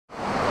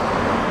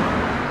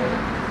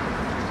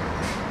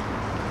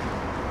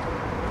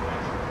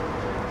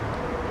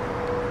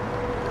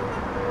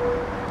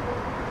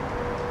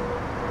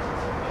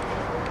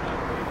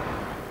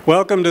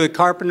Welcome to the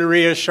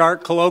Carpinteria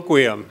Shark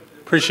Colloquium.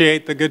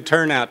 Appreciate the good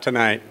turnout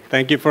tonight.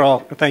 Thank you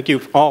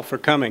all for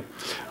coming.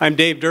 I'm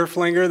Dave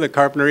Derflinger, the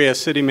Carpinteria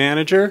City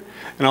Manager,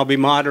 and I'll be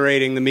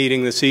moderating the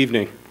meeting this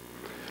evening.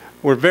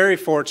 We're very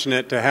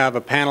fortunate to have a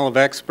panel of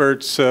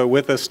experts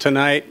with us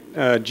tonight.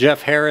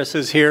 Jeff Harris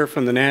is here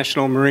from the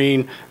National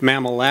Marine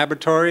Mammal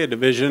Laboratory, a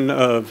division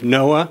of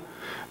NOAA,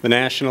 the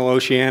National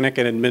Oceanic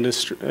and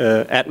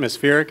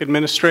Atmospheric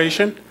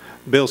Administration.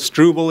 Bill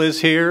Struble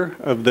is here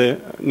of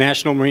the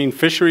National Marine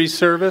Fisheries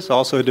Service,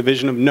 also a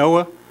division of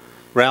NOAA.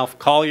 Ralph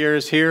Collier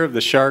is here of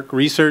the Shark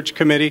Research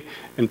Committee,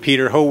 and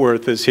Peter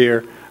Howarth is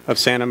here of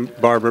Santa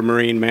Barbara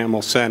Marine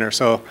Mammal Center.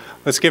 So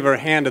let's give a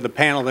hand to the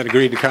panel that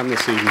agreed to come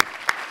this evening.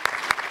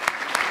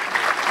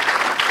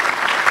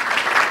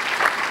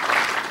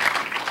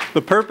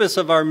 The purpose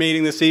of our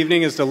meeting this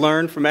evening is to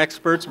learn from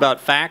experts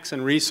about facts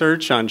and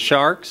research on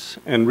sharks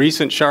and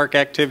recent shark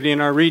activity in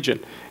our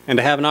region, and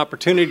to have an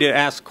opportunity to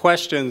ask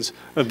questions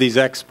of these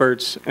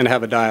experts and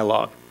have a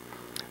dialogue.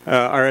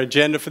 Our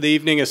agenda for the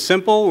evening is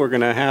simple. We're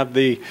going to have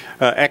the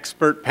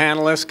expert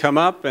panelists come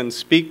up and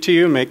speak to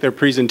you, make their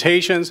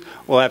presentations.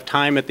 We'll have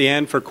time at the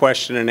end for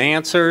question and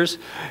answers,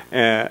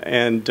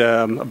 and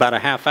about a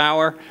half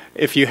hour.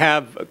 If you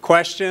have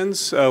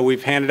questions,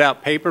 we've handed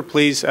out paper.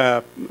 Please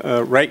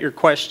write your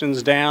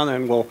questions down,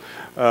 and we'll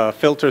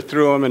filter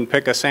through them and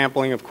pick a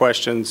sampling of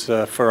questions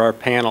for our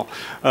panel.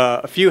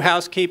 A few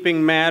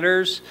housekeeping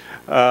matters.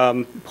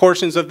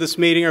 Portions of this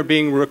meeting are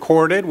being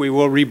recorded. We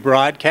will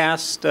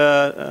rebroadcast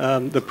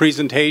the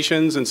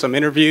presentations and some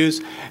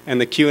interviews and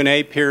the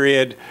Q&A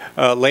period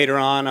later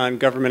on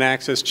Government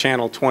Access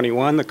Channel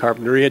 21, the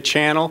Carpinteria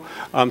channel.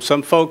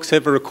 Some folks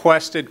have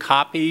requested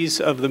copies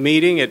of the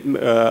meeting.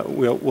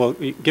 We'll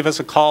give us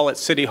a call at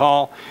City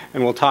Hall,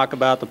 and we'll talk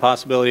about the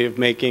possibility of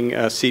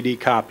making CD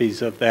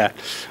copies of that.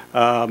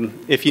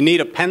 If you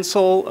need a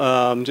pencil,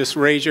 just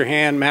raise your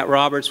hand. Matt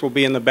Roberts will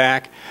be in the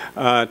back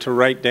to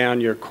write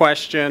down your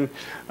question.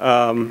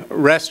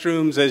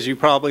 Restrooms, as you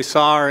probably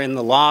saw, are in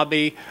the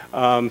lobby.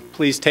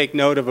 Please take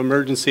note of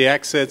emergency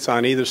exits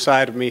on either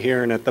side of me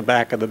here and at the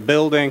back of the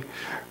building.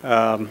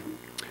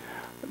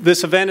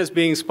 This event is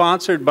being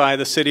sponsored by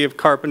the City of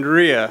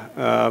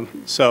Carpinteria.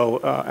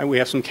 We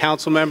have some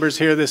council members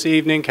here this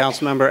evening.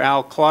 Councilmember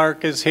Al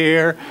Clark is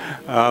here.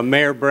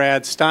 Mayor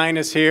Brad Stein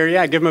is here.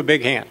 Yeah, give him a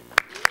big hand.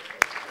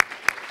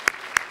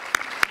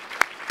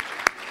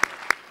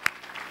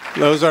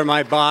 Those are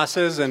my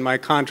bosses, and my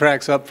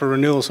contract's up for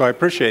renewal, so I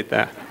appreciate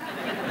that.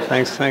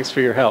 Thanks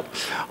for your help.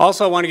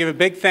 Also, I want to give a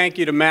big thank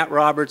you to Matt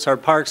Roberts, our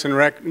Parks and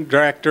Rec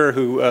Director,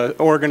 who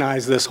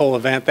organized this whole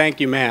event. Thank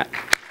you, Matt.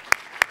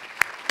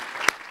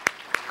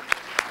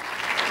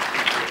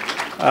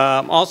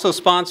 Also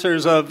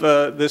sponsors of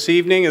this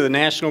evening are the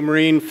National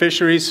Marine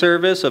Fisheries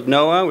Service of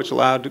NOAA, which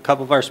allowed a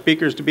couple of our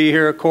speakers to be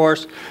here, of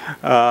course.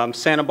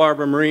 Santa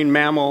Barbara Marine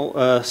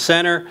Mammal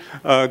Center,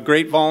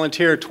 great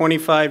volunteer,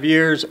 25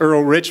 years.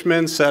 Earl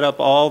Richmond set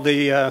up all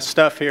the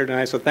stuff here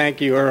tonight, so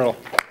thank you, Earl.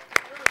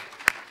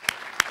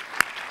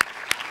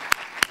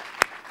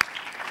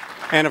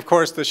 And of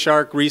course, the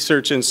Shark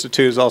Research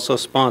Institute is also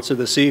sponsored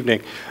this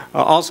evening.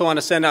 Also want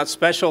to send out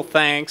special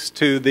thanks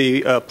to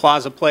the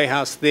Plaza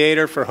Playhouse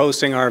Theater for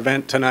hosting our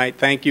event tonight.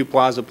 Thank you,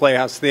 Plaza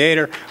Playhouse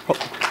Theater.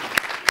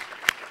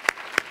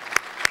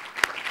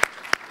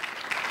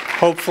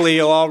 Hopefully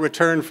you'll all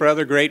return for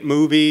other great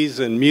movies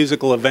and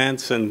musical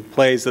events and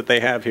plays that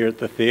they have here at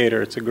the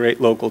theater. It's a great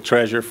local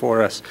treasure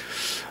for us.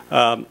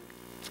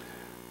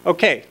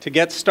 Okay, to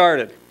get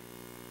started.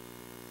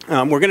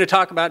 We're going to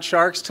talk about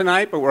sharks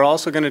tonight, but we're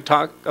also going to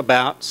talk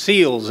about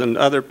seals and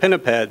other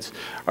pinnipeds.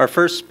 Our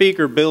first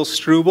speaker, Bill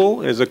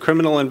Struble, is a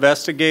criminal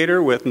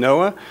investigator with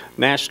NOAA,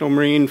 National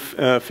Marine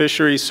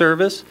Fisheries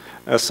Service,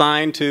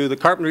 assigned to the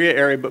Carpinteria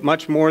area, but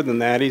much more than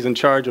that. He's in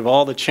charge of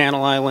all the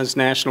Channel Islands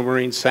National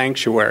Marine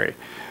Sanctuary.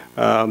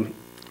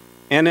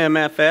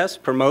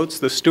 NMFS promotes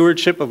the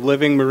stewardship of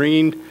living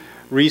marine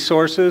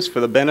resources for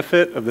the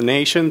benefit of the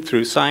nation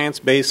through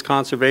science-based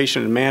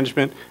conservation and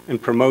management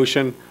and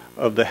promotion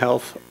of the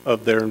health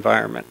of their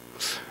environment.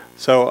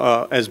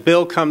 So as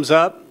Bill comes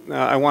up,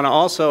 I want to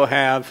also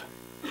have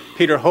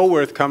Peter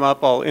Howarth come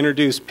up. I'll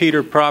introduce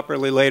Peter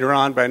properly later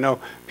on, but I know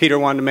Peter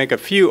wanted to make a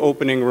few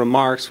opening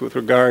remarks with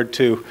regard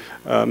to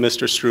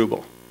Mr.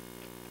 Struble.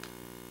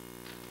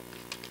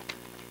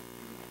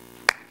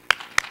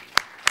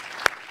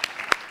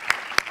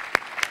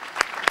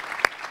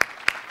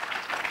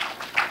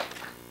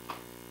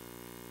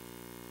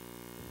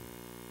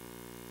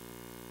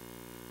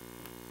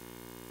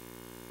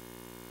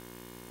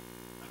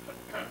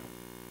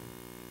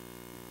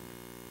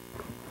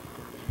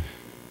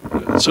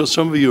 So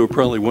some of you are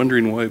probably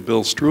wondering why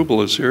Bill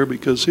Struble is here,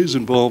 because he's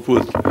involved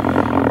with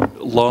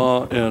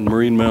law and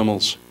marine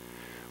mammals.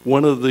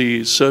 One of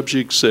the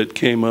subjects that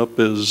came up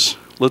is,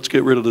 let's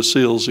get rid of the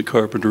seals at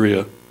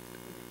Carpinteria.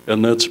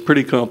 And that's a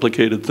pretty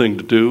complicated thing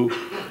to do,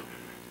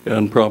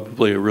 and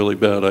probably a really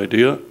bad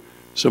idea.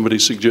 Somebody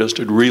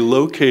suggested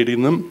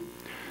relocating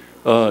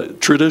them.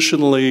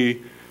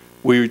 Traditionally,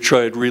 We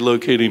tried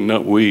relocating,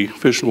 not we,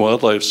 Fish and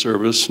Wildlife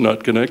Service,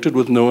 not connected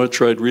with NOAA,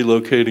 tried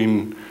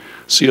relocating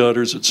sea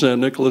otters at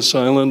San Nicolas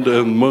Island,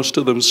 and most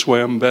of them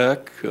swam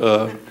back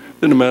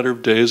in a matter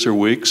of days or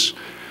weeks.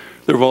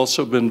 There have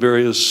also been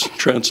various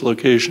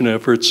translocation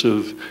efforts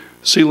of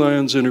sea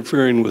lions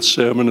interfering with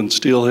salmon and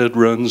steelhead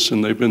runs,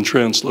 and they've been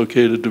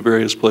translocated to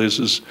various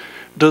places.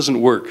 It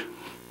doesn't work,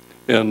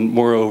 and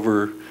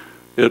moreover,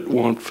 it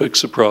won't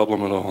fix the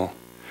problem at all.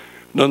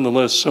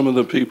 Nonetheless, some of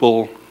the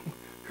people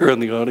here in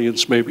the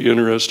audience may be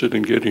interested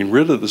in getting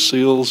rid of the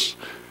seals,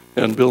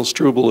 and Bill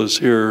Struble is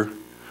here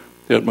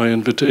at my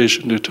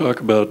invitation to talk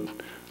about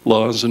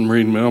laws and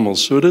marine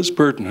mammals, so it is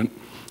pertinent.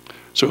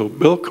 So,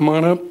 Bill, come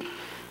on up.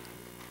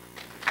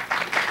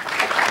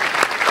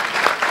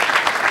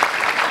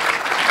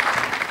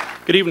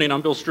 Good evening,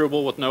 I'm Bill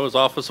Struble with NOAA's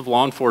Office of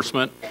Law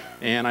Enforcement,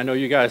 and I know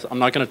you guys, I'm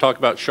not going to talk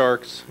about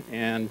sharks,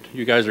 and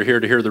you guys are here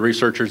to hear the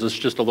researchers. It's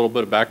just a little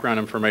bit of background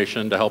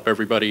information to help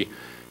everybody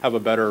have a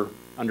better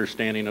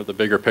understanding of the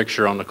bigger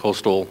picture on the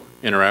coastal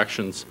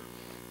interactions.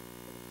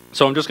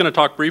 So I'm just going to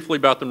talk briefly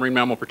about the Marine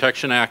Mammal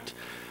Protection Act,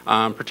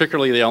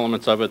 particularly the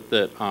elements of it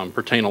that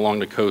pertain along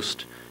the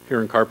coast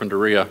here in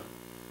Carpinteria.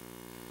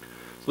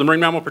 So the Marine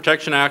Mammal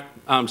Protection Act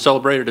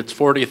celebrated its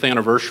 40th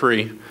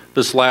anniversary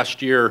this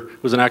last year.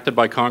 It was enacted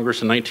by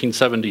Congress in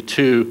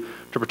 1972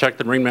 to protect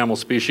the marine mammal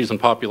species and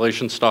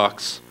population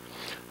stocks.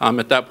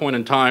 At that point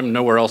in time,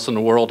 nowhere else in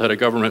the world had a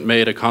government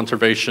made a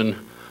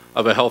conservation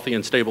of a healthy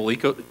and stable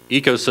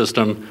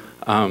ecosystem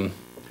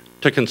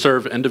to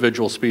conserve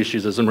individual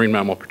species as the Marine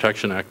Mammal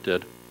Protection Act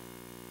did.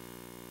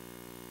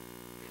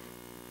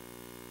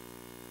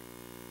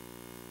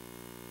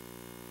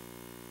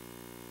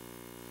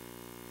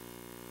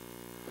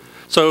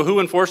 So who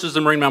enforces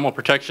the Marine Mammal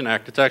Protection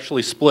Act? It's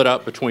actually split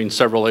up between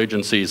several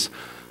agencies.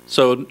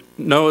 So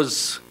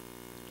NOAA's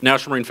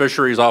National Marine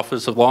Fisheries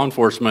Office of Law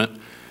Enforcement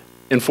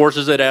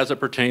enforces it as it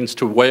pertains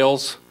to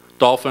whales,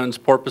 dolphins,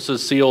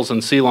 porpoises, seals,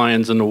 and sea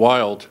lions in the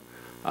wild.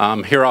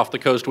 Here off the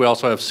coast we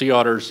also have sea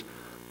otters.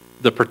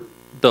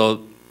 The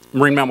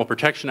Marine Mammal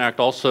Protection Act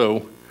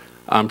also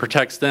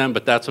protects them,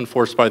 but that's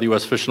enforced by the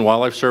U.S. Fish and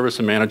Wildlife Service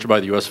and managed by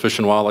the U.S. Fish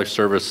and Wildlife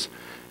Service.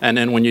 And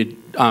then when you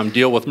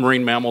deal with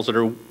marine mammals that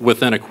are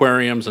within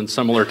aquariums and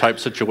similar type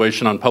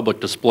situation on public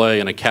display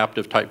in a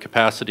captive type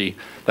capacity,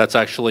 that's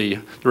actually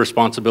the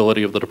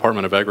responsibility of the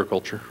Department of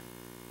Agriculture.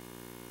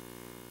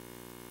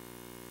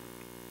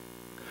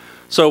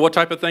 So what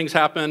type of things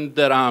happen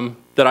that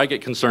I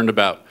get concerned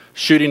about?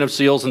 Shooting of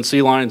seals and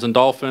sea lions and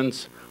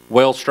dolphins,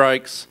 whale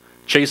strikes,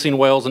 chasing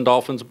whales and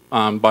dolphins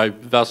by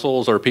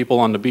vessels or people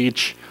on the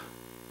beach,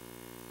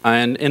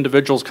 and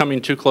individuals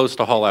coming too close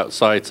to haul out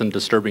sites and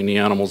disturbing the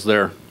animals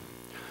there.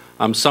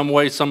 Some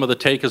way some of the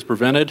take is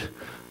prevented.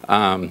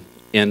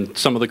 In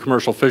some of the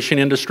commercial fishing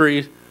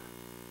industry,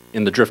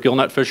 in the drift gill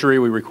net fishery,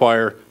 we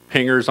require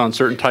pingers on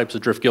certain types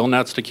of drift gill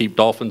nets to keep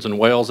dolphins and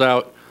whales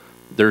out.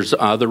 There's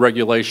other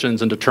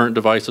regulations and deterrent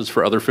devices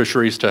for other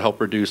fisheries to help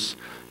reduce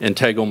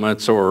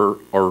entanglements or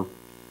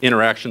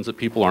interactions that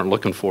people aren't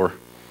looking for.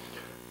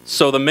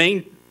 So the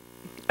main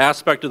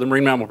aspect of the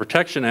Marine Mammal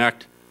Protection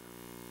Act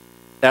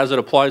as it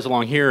applies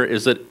along here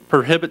is that it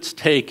prohibits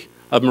take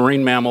of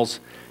marine mammals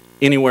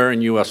anywhere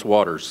in U.S.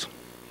 waters.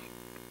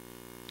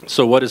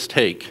 So what is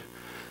take?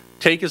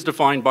 Take is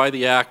defined by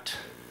the Act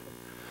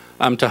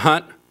to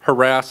hunt,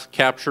 harass,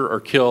 capture, or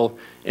kill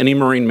any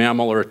marine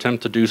mammal or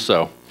attempt to do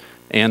so.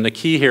 And the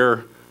key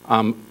here,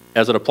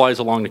 as it applies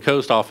along the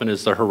coast often,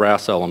 is the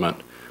harass element.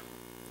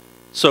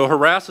 So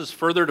harass is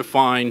further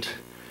defined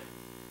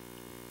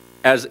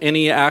as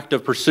any act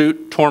of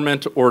pursuit,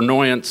 torment, or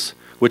annoyance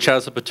which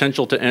has the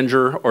potential to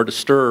injure or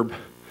disturb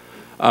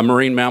a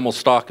marine mammal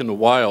stock in the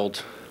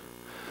wild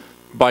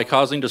by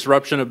causing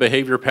disruption of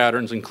behavior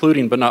patterns,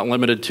 including but not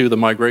limited to the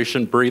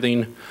migration,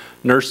 breathing,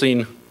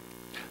 nursing,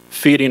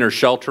 feeding, or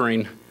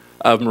sheltering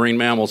of marine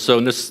mammals. So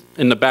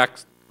in the back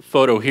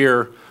photo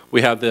here,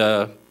 we have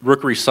the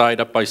rookery site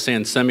up by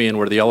San Simeon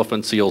where the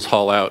elephant seals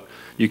haul out.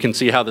 You can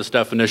see how this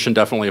definition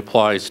definitely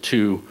applies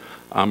to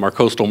our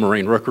coastal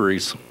marine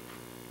rookeries.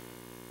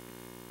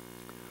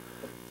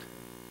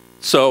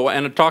 So,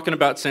 and talking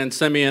about San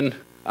Simeon,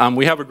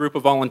 we have a group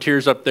of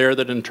volunteers up there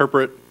that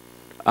interpret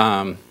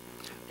and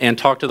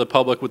talk to the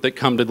public that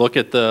come to look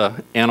at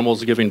the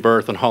animals giving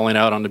birth and hauling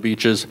out on the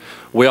beaches.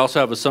 We also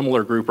have a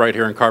similar group right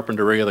here in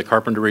Carpinteria, the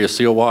Carpinteria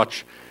Seal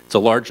Watch. It's a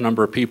large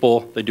number of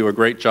people. They do a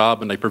great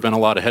job, and they prevent a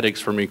lot of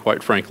headaches for me,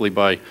 quite frankly,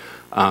 by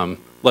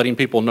letting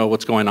people know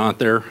what's going on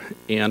there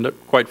and,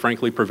 quite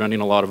frankly,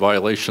 preventing a lot of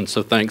violations.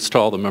 So thanks to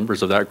all the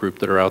members of that group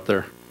that are out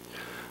there.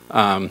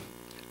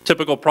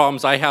 Typical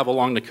problems I have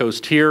along the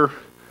coast here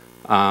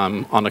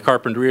on the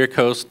Carpinteria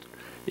coast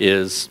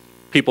is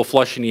people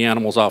flushing the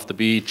animals off the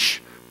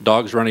beach,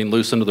 dogs running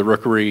loose into the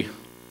rookery,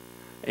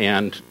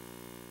 and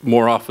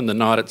more often than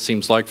not, it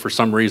seems like for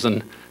some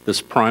reason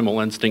this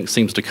primal instinct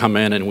seems to come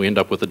in and we end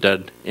up with a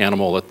dead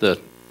animal at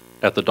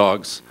the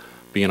dogs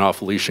being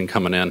off leash and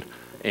coming in.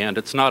 And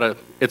it's not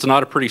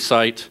a pretty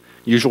sight.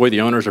 Usually the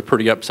owners are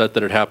pretty upset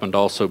that it happened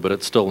also, but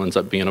it still ends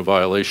up being a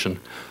violation.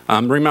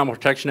 Marine Mammal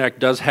Protection Act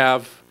does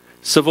have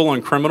civil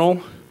and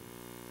criminal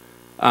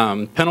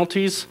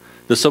penalties.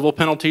 The civil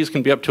penalties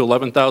can be up to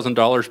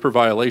 $11,000 per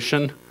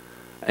violation,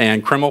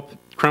 and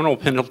criminal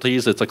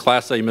penalties, it's a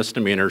Class A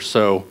misdemeanor.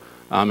 So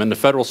in the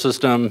federal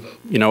system,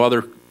 you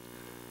know,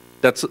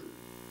 that's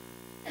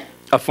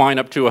a fine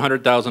up to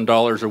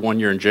 $100,000 or 1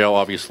 year in jail.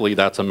 Obviously,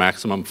 that's a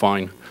maximum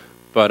fine.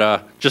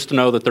 But just to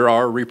know that there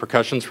are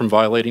repercussions from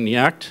violating the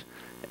act,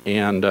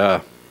 and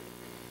I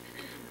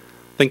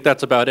think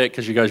that's about it,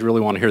 because you guys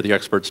really want to hear the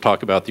experts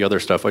talk about the other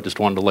stuff. I just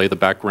wanted to lay the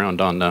background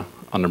on the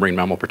Marine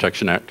Mammal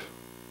Protection Act.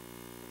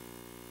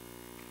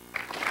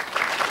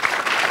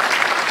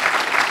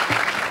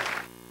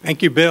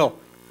 Thank you, Bill.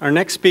 Our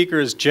next speaker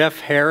is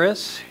Jeff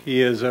Harris.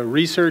 He is a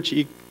research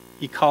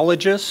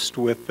ecologist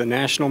with the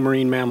National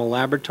Marine Mammal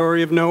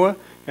Laboratory of NOAA,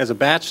 has a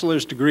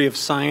bachelor's degree of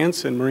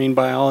science in marine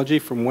biology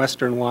from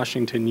Western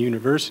Washington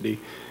University,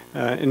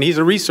 and he's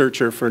a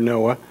researcher for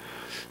NOAA.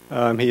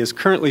 He is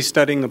currently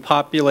studying the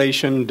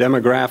population,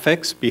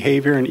 demographics,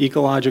 behavior, and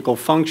ecological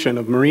function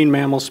of marine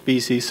mammal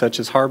species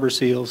such as harbor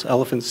seals,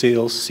 elephant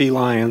seals, sea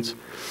lions,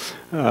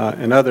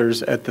 and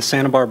others at the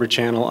Santa Barbara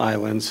Channel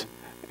Islands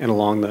and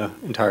along the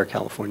entire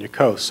California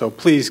coast. So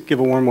please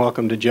give a warm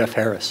welcome to Jeff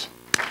Harris.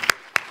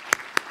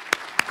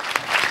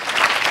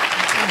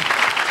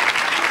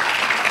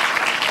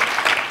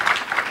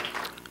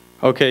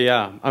 Okay,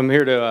 yeah, I'm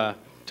here to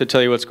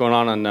tell you what's going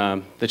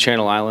on the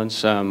Channel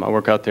Islands. I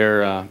work out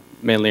there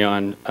mainly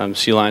on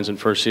sea lions and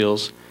fur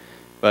seals,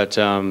 but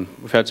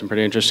we've had some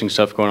pretty interesting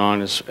stuff going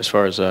on as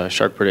far as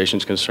shark predation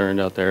is concerned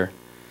out there.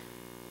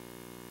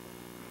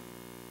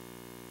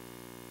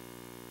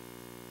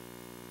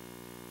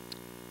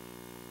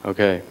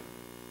 Okay,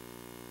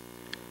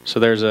 so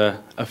there's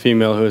a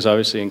female who has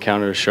obviously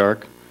encountered a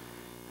shark.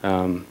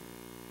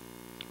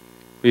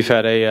 We've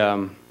had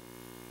a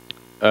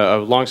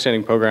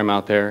long-standing program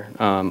out there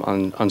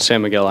on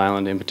San Miguel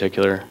Island in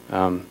particular.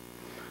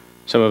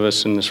 Some of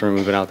us in this room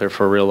have been out there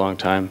for a real long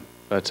time,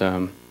 but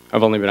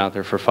I've only been out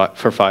there for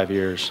 5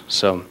 years,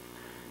 so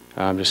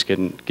I'm just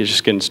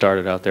getting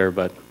started out there.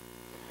 But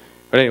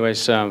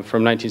anyways,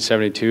 from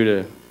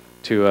 1972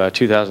 to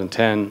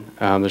 2010,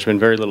 there's been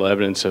very little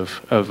evidence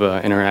of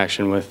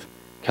interaction with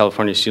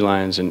California sea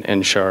lions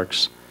and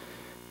sharks,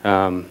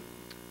 and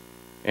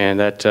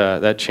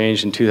that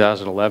changed in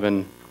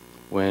 2011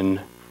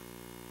 when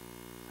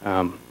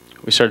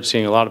we started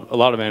seeing a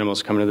lot of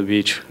animals coming to the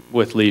beach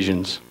with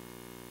lesions.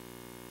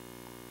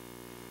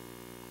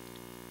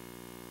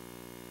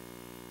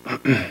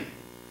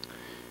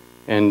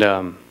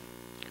 And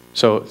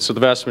so the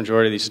vast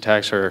majority of these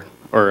attacks or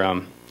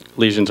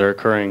lesions are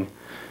occurring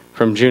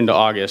from June to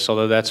August,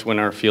 although that's when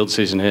our field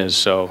season is.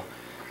 So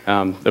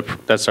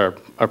that's our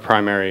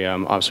primary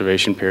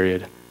observation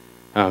period.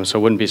 So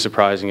it wouldn't be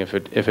surprising if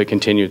it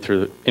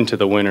continued into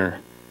the winter,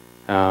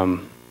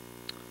 and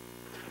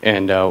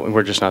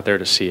we're just not there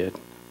to see it.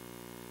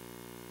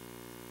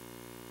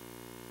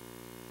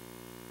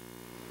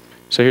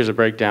 So here's a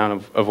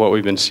breakdown of what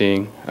we've been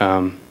seeing.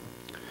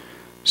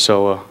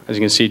 So as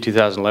you can see,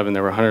 2011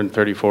 there were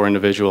 134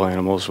 individual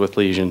animals with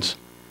lesions,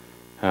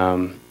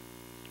 and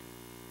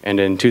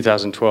in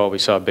 2012 we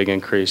saw a big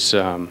increase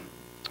to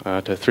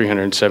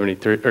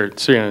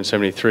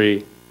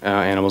 373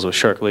 animals with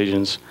shark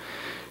lesions.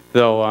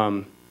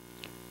 Though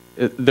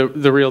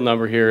the real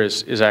number here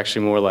is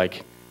actually more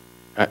like,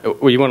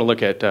 well, you want to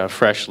look at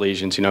fresh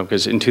lesions,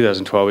 because in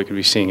 2012 we could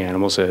be seeing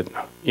animals that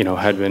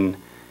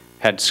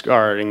had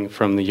scarring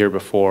from the year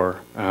before.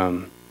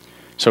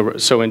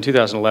 So in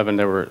 2011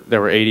 there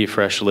were 80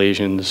 fresh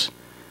lesions.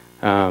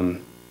 I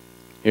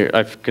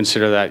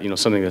consider that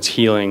something that's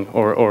healing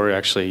or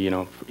actually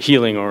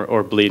healing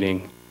or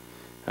bleeding.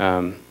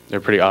 They're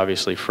pretty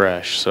obviously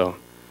fresh. So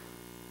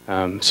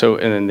and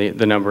then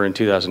the number in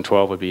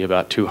 2012 would be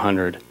about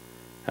 200.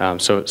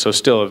 So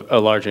still a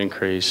large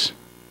increase.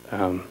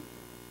 And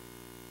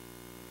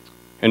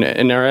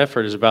our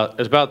effort is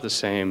about the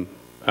same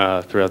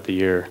throughout the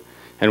year.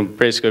 And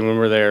basically, when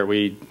we're there,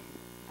 we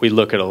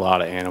look at a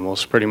lot of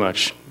animals, pretty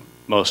much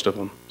most of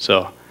them.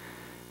 So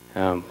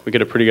we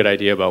get a pretty good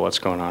idea about what's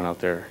going on out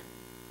there.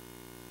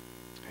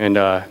 And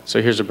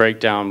so here's a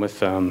breakdown with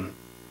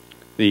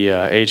the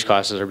age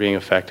classes that are being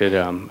affected.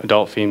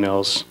 Adult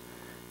females,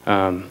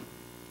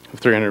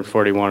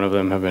 341 of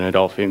them have been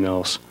adult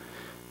females,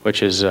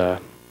 which is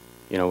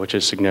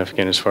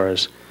significant as far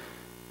as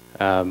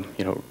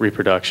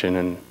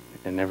reproduction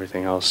and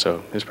everything else.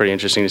 So it's pretty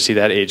interesting to see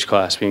that age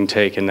class being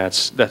taken.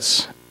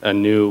 That's a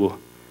new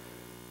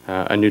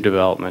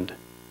development.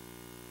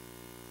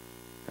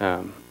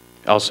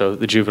 Also,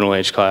 the juvenile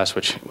age class,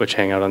 which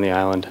hang out on the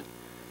island,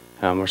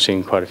 we're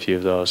seeing quite a few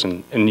of those.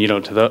 And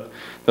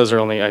those are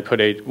only, I put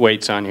 8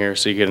 weights on here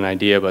so you get an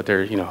idea, but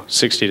they're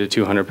 60 to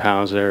 200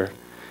 pounds. They're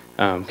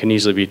can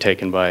easily be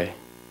taken by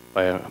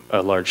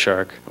a large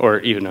shark or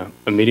even a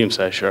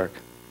medium-sized shark.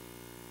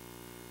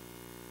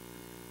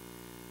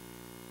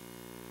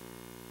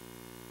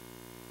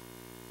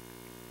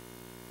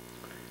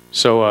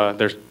 So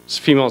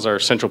females are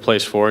central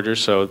place foragers,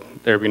 so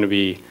they're going to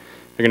be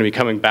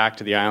coming back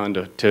to the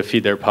island to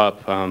feed their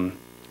pup.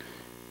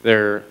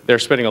 they're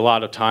spending a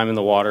lot of time in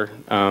the water.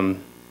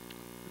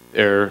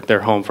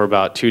 They're home for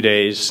about 2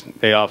 days.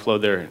 They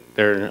offload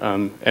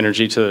their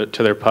energy to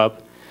their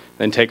pup,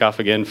 then take off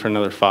again for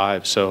another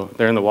 5. So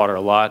they're in the water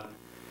a lot,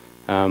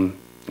 and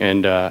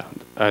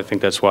I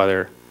think that's why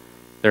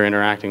they're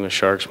interacting with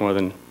sharks more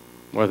than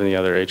the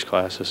other age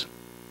classes.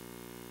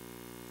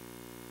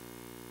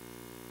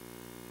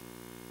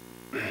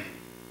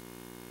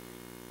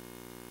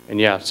 And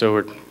yeah,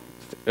 so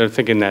they're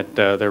thinking that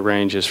their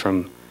range is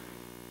from,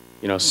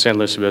 San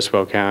Luis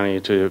Obispo County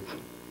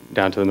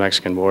down to the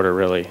Mexican border,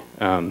 really.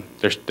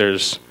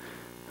 There's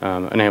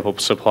an ample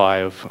supply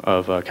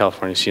of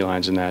California sea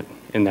lions in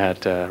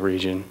that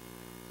region.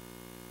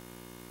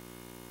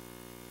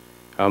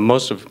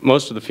 Most of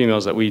the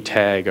females that we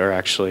tag are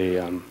actually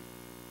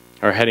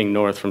are heading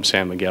north from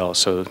San Miguel,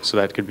 so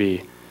that could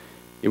be.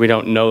 We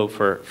don't know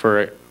for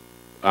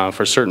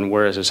certain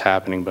where this is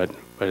happening, but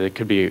it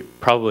could be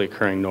probably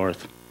occurring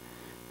north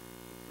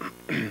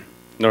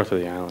of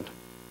the island.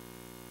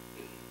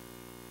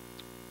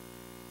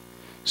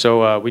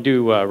 So we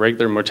do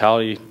regular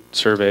mortality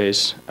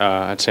surveys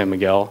at San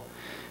Miguel,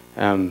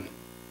 and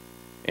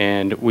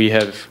we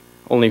have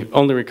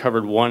only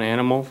recovered one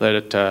animal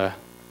that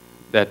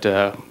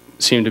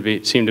seemed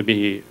to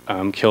be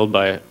killed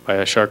by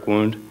a shark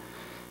wound.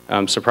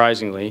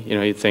 Surprisingly,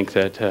 you'd think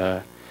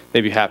that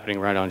they'd be happening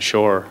right on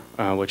shore,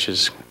 which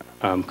is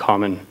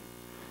common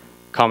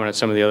at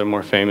some of the other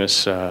more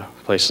famous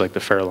places like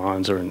the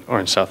Farallones or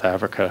in South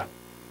Africa,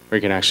 where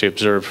you can actually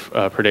observe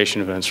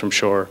predation events from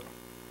shore.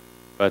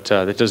 But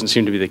that doesn't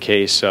seem to be the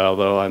case,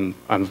 although I'm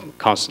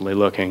constantly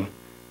looking.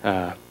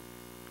 I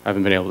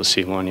haven't been able to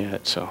see one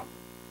yet, so.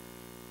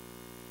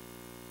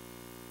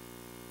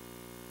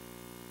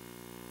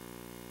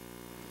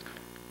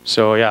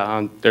 So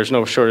yeah, there's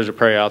no shortage of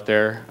prey out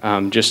there.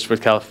 Just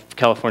with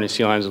California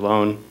sea lions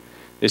alone,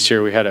 this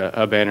year we had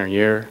a banner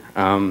year,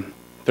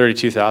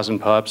 32,000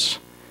 pups,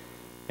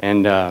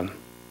 and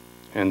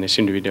they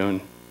seem to be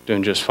doing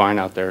just fine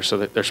out there. So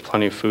that there's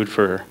plenty of food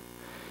for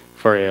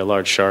a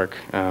large shark.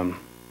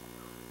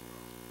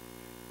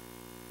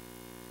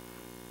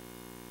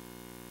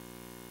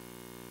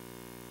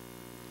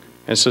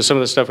 And so some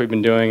of the stuff we've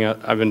been doing,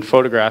 I've been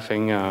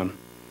photographing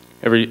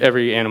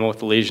every animal with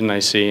the lesion I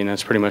see, and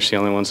that's pretty much the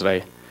only ones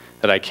that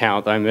I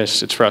count.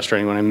 It's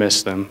frustrating when I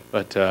miss them,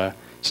 but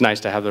it's nice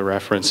to have the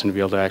reference and to be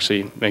able to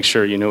actually make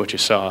sure you know what you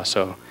saw.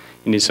 So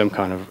you need some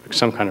kind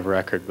of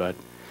record. But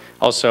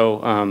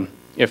also,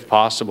 if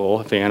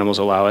possible, if the animals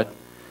allow it,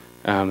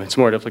 it's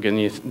more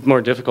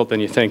difficult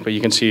than you think. But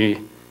you can see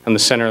on the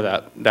center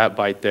of that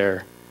bite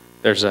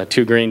there's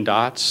 2 green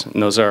dots,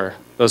 and those are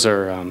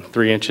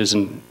 3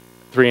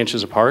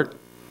 inches apart.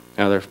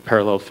 They're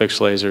parallel fixed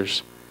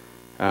lasers.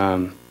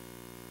 And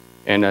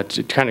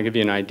to kind of give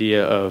you an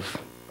idea of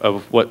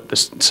what the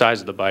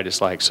size of the bite is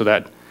like. So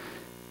that,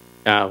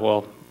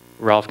 well,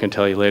 Ralph can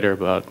tell you later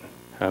about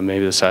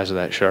maybe the size of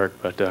that shark,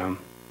 but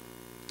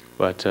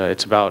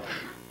it's about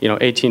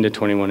 18 to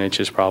 21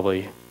 inches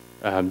probably,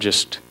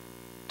 just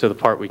to the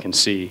part we can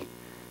see,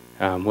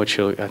 which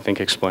he'll, I think,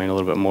 explain a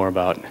little bit more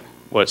about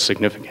what's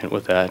significant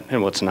with that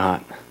and what's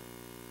not.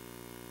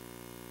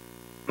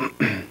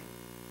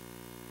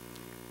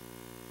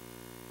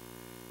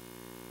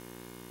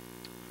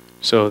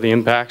 So the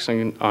impacts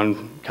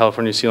on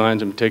California sea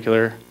lions in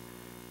particular,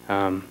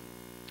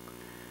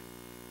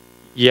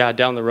 yeah,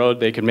 down the road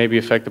they could maybe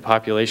affect the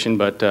population,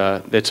 but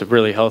it's a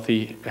really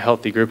healthy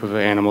group of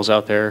animals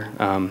out there,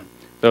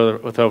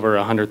 with over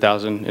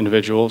 100,000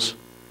 individuals,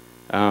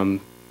 and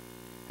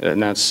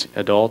that's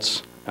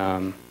adults.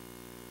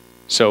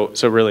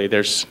 So really,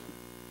 there's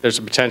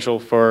a potential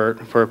for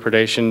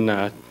predation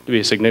to be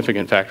a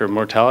significant factor of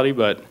mortality,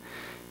 but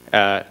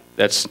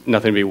that's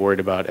nothing to be worried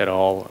about at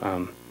all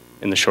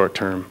in the short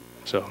term.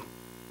 So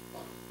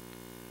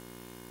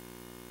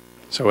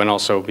and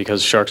also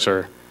because sharks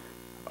are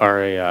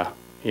a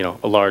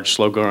large,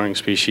 slow-growing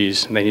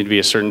species, and they need to be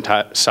a certain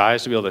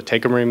size to be able to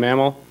take a marine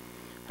mammal.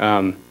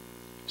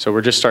 So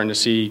we're just starting to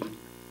see.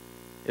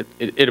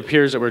 It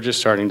appears that we're just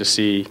starting to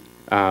see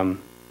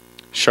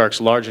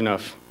sharks large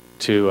enough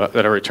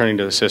that are returning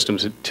to the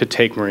systems to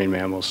take marine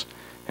mammals,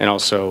 and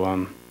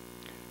also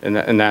and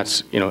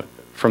that's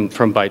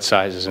from bite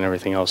sizes and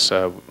everything else.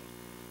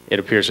 It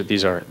appears that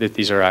these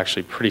are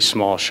actually pretty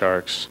small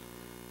sharks.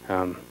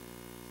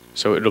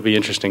 So it'll be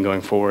interesting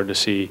going forward to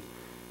see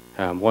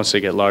once they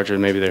get larger,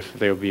 maybe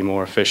they'll be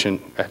more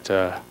efficient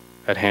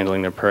at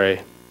handling their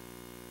prey.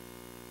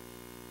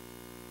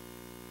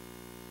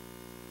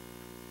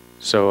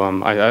 So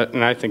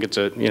I think it's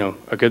a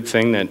good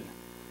thing that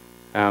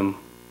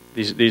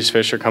these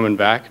fish are coming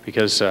back,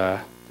 because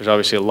there's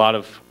obviously a lot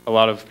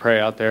of prey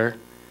out there,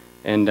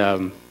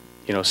 and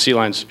sea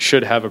lions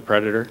should have a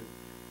predator.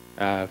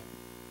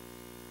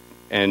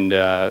 And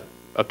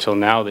up till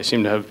now, they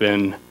seem to have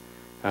been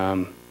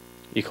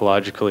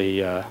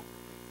ecologically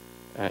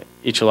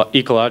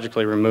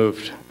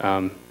removed,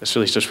 at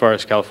least as far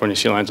as California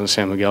sea lions on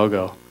San Miguel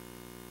go.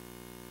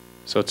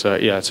 So it's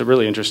a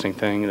really interesting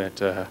thing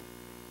that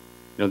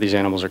these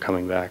animals are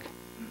coming back.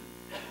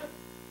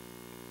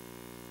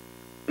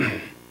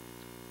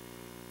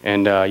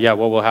 And yeah,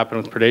 what will happen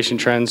with predation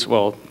trends?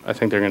 Well, I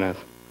think they're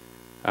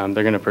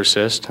gonna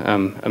persist. I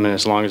mean,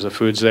 as long as the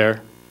food's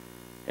there.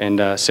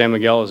 And San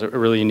Miguel is a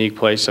really unique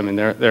place. I mean,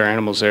 there are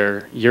animals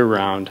there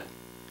year-round,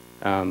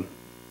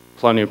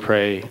 plenty of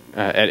prey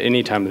at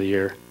any time of the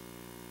year,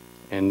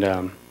 and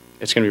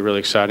it's going to be really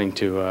exciting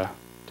to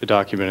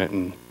document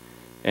it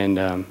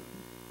and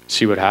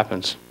see what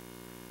happens.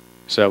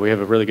 So we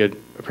have a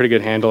pretty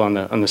good handle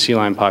on the sea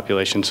lion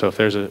population. So if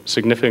there's a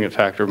significant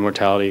factor of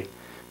mortality,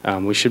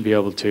 we should be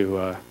able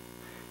to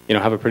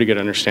have a pretty good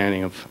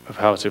understanding of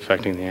how it's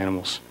affecting the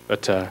animals.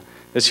 But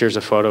this here's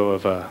a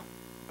photo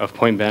of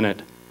Point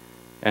Bennett.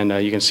 And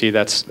you can see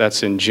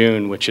that's in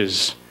June, which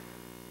is,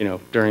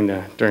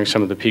 during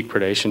some of the peak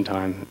predation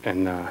time,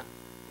 and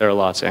there are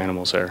lots of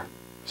animals there.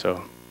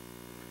 So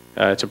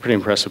it's a pretty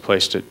impressive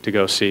place to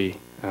go see.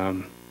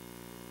 Yeah,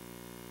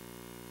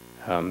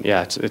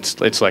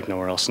 it's like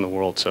nowhere else in the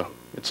world. So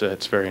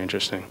it's very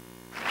interesting.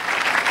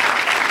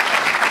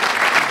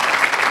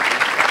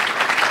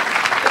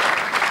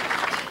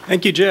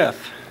 Thank you,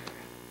 Jeff.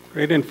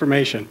 Great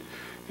information.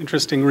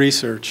 Interesting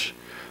research.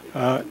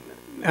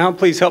 Now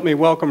please help me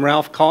welcome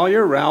Ralph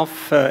Collier.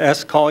 Ralph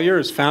S. Collier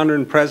is founder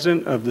and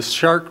president of the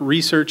Shark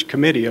Research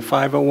Committee, a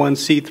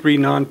 501c3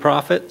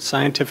 nonprofit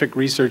scientific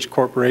research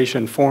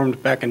corporation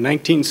formed back in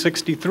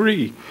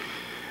 1963.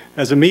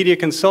 As a media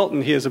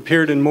consultant, he has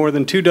appeared in more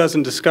than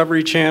 24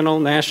 Discovery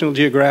Channel, National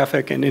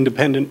Geographic, and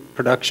independent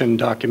production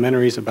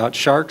documentaries about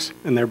sharks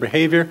and their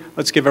behavior.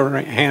 Let's give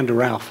a hand to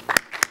Ralph.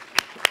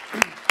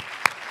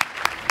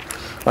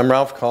 I'm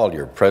Ralph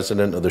Collier,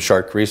 president of the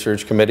Shark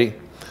Research Committee.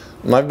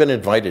 And I've been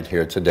invited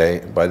here today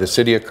by the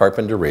city of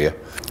Carpinteria.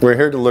 We're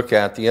here to look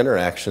at the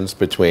interactions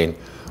between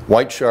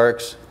white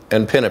sharks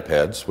and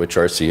pinnipeds, which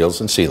are seals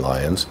and sea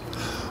lions,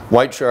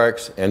 white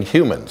sharks and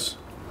humans,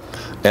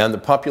 and the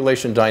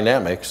population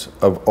dynamics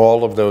of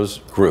all of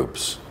those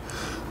groups.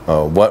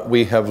 What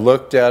we have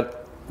looked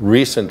at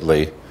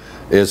recently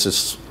is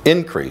this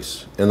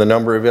increase in the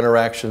number of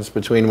interactions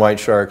between white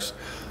sharks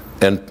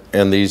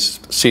and these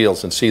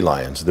seals and sea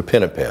lions, the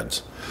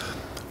pinnipeds.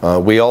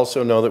 We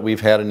also know that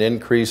we've had an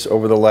increase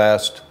over the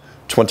last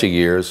 20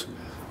 years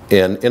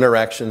in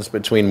interactions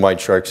between white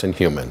sharks and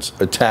humans,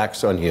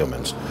 attacks on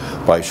humans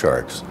by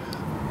sharks,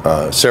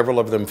 several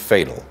of them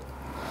fatal.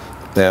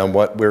 And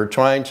what we're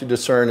trying to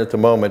discern at the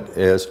moment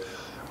is,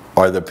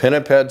 are the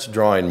pinnipeds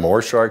drawing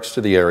more sharks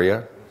to the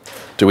area?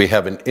 Do we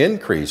have an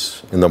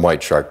increase in the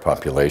white shark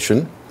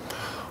population?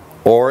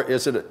 Or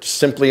is it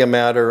simply a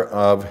matter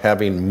of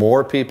having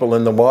more people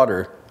in the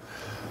water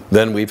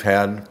than we've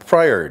had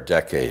prior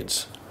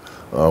decades?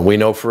 We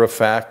know for a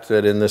fact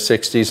that in the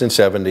 60s and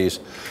 70s,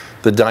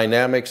 the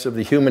dynamics of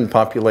the human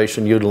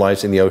population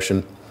utilizing the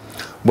ocean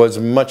was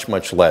much,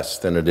 much less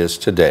than it is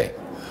today.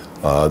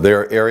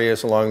 There are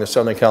areas along the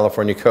Southern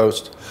California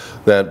coast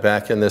that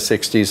back in the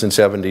 60s and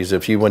 70s,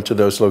 if you went to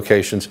those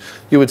locations,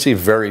 you would see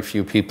very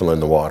few people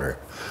in the water.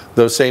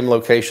 Those same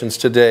locations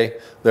today,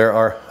 there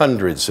are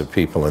hundreds of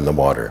people in the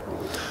water.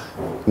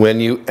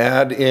 When you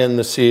add in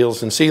the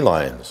seals and sea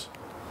lions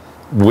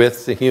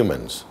with the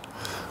humans,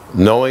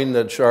 knowing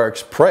that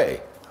sharks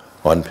prey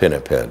on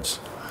pinnipeds,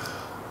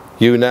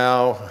 you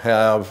now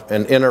have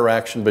an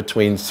interaction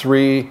between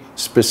 3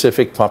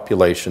 specific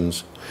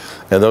populations,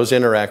 and those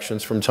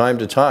interactions from time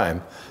to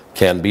time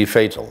can be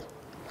fatal.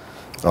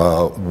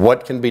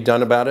 What can be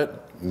done about it?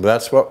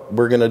 That's what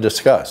we're going to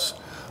discuss.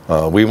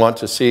 We want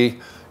to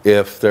see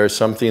if there's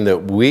something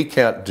that we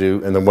can't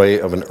do in the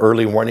way of an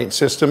early warning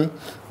system,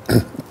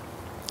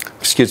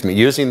 excuse me,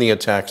 using the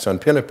attacks on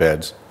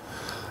pinnipeds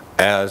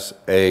as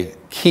a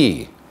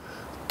key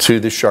to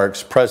the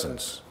shark's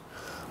presence.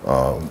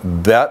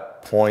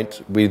 That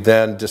point, we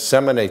then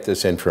disseminate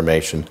this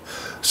information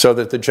so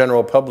that the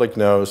general public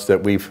knows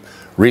that we've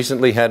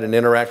recently had an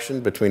interaction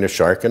between a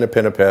shark and a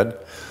pinniped.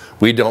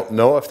 We don't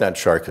know if that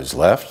shark has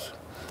left.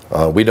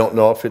 We don't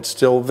know if it's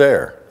still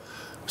there.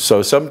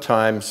 So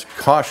sometimes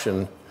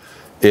caution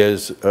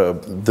is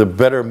the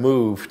better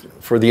move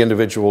for the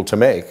individual to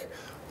make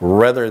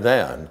rather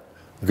than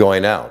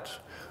going out.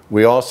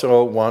 We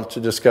also want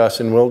to discuss,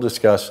 and will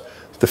discuss,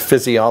 the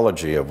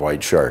physiology of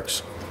white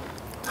sharks,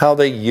 how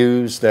they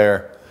use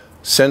their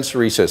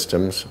sensory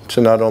systems to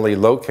not only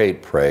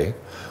locate prey,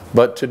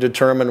 but to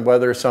determine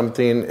whether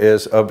something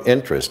is of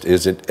interest.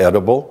 Is it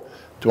edible?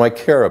 Do I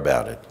care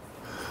about it?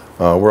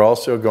 We're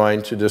also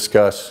going to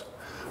discuss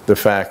the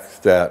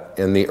fact that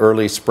in the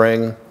early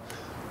spring,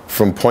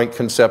 from Point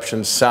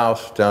Conception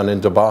south down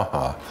into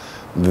Baja,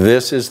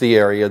 this is the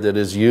area that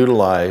is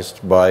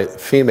utilized by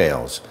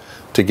females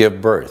to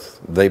give birth.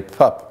 They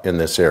pup in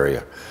this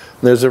area.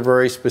 There's a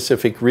very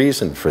specific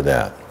reason for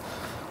that.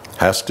 It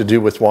has to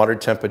do with water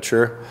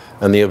temperature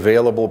and the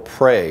available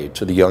prey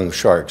to the young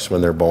sharks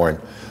when they're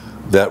born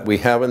that we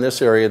have in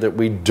this area that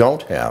we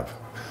don't have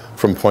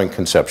from Point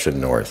Conception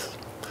north.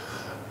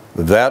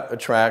 That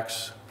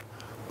attracts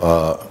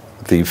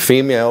the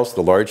females,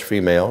 the large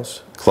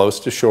females,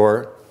 close to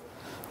shore.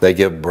 They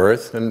give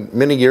birth, and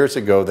many years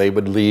ago they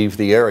would leave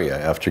the area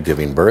after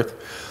giving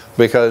birth.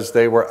 because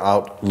they were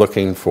out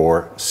looking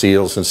for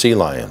seals and sea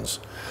lions.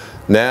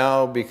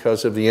 Now,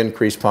 because of the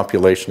increased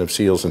population of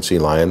seals and sea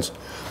lions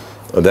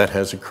that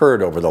has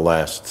occurred over the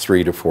last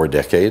 3 to 4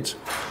 decades,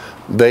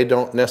 they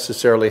don't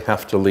necessarily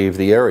have to leave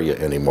the area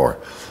anymore,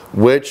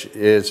 which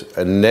is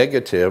a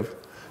negative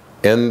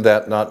in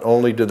that not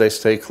only do they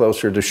stay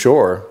closer to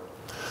shore,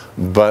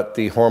 but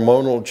the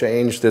hormonal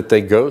change that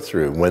they go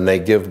through when they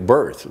give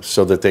birth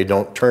so that they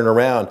don't turn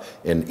around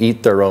and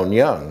eat their own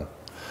young.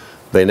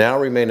 They now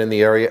remain in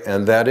the area,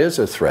 and that is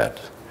a threat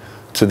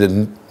to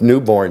the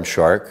newborn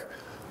shark,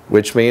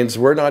 which means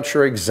we're not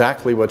sure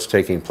exactly what's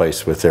taking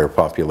place with their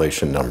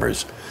population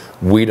numbers.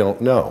 We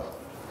don't know.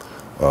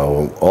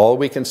 All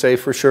we can say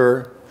for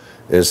sure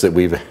is that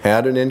we've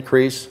had an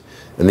increase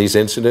in these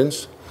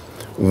incidents.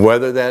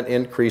 Whether that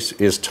increase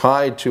is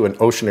tied to an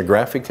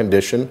oceanographic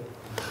condition,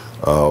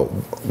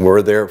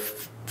 were there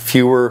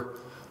fewer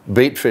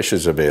bait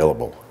fishes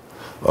available,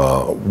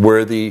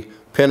 were the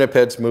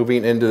pinnipeds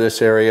moving into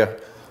this area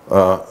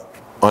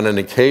on an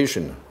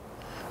occasion,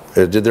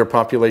 did their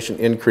population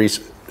increase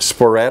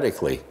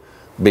sporadically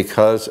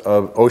because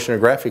of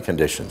oceanographic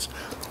conditions?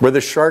 Were the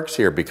sharks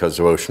here because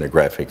of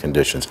oceanographic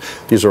conditions?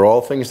 These are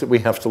all things that we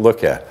have to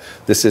look at.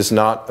 This is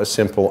not a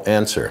simple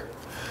answer.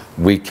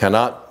 We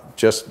cannot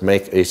just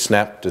make a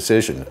snap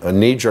decision, a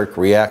knee-jerk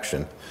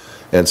reaction,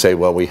 and say,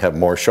 well, we have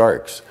more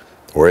sharks,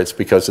 or it's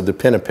because of the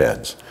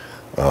pinnipeds.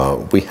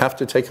 We have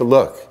to take a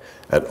look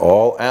at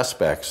all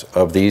aspects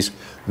of these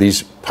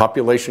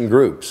population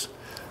groups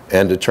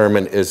and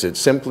determine, is it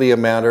simply a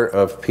matter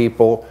of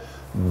people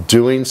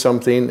doing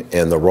something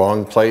in the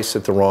wrong place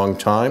at the wrong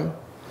time?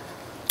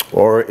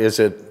 Or is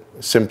it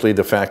simply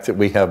the fact that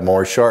we have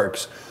more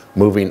sharks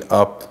moving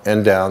up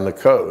and down the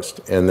coast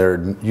in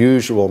their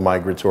usual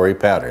migratory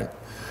pattern?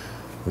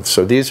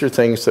 So these are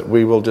things that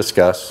we will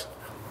discuss,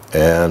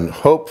 and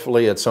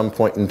hopefully at some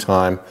point in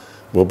time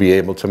we'll be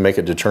able to make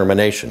a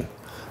determination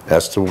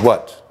as to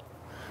what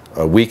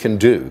we can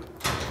do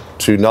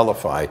to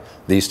nullify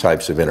these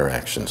types of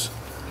interactions.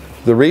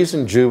 The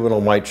reason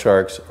juvenile white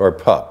sharks are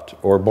pupped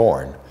or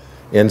born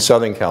in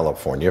Southern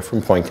California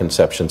from Point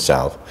Conception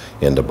south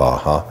into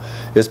Baja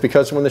is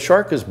because when the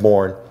shark is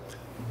born,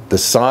 the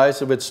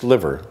size of its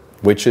liver,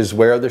 which is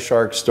where the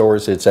shark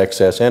stores its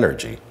excess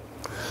energy,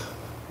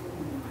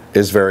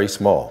 is very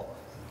small,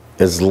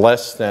 is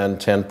less than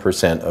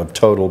 10% of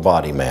total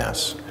body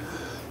mass.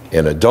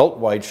 In adult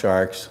white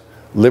sharks,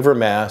 liver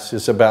mass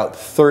is about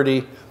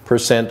 30%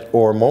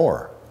 or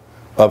more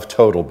of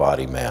total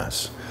body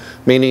mass.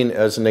 Meaning,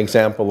 as an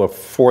example, a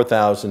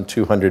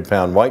 4,200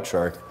 pound white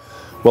shark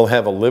will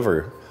have a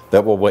liver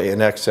that will weigh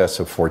in excess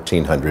of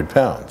 1,400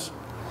 pounds.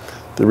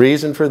 The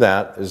reason for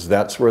that is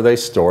that's where they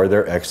store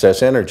their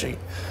excess energy.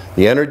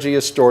 The energy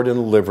is stored in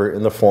the liver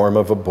in the form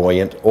of a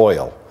buoyant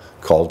oil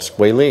called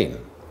squalene.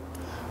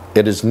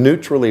 It is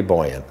neutrally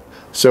buoyant,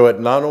 so it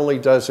not only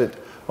does it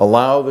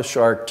allow the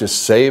shark to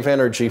save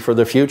energy for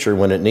the future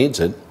when it needs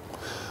it,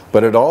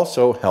 but it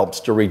also helps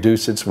to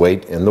reduce its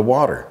weight in the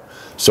water,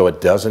 so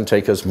it doesn't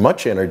take as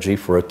much energy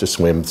for it to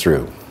swim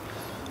through.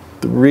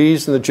 The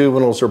reason the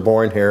juveniles are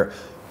born here,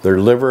 their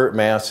liver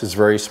mass is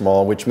very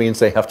small, which means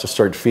they have to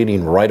start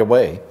feeding right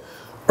away,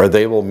 or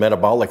they will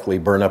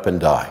metabolically burn up and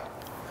die.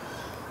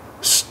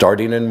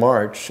 Starting in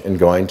March and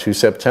going to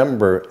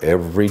September,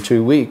 every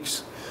 2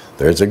 weeks,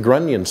 there's a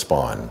grunion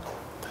spawn.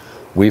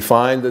 We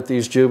find that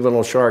these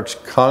juvenile sharks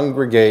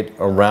congregate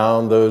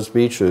around those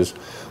beaches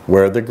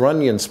where the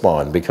grunion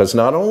spawn, because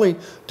not only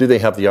do they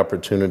have the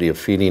opportunity of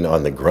feeding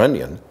on the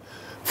grunion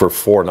for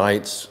 4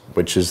 nights,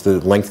 which is the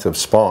length of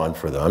spawn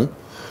for them,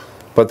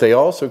 but they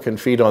also can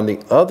feed on the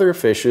other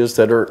fishes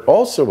that are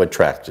also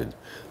attracted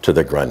to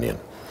the grunion.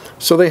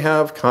 So they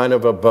have kind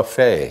of a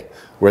buffet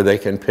where they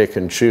can pick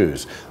and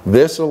choose.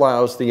 This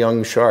allows the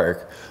young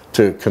shark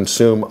to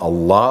consume a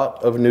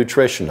lot of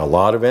nutrition, a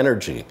lot of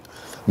energy,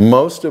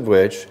 most of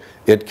which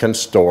it can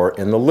store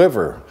in the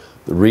liver.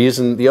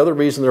 The other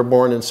reason they're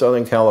born in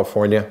Southern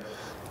California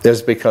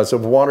is because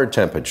of water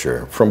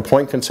temperature. From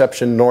Point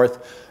Conception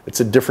north, it's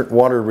a different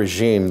water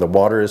regime. The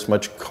water is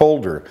much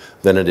colder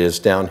than it is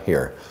down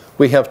here.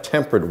 We have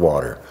temperate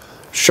water.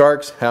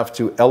 Sharks have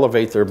to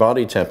elevate their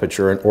body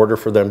temperature in order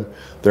for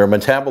their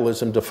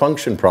metabolism to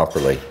function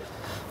properly.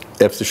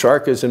 If the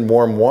shark is in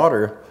warm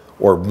water,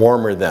 or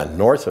warmer than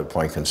north of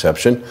Point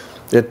Conception,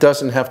 it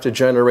doesn't have to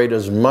generate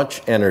as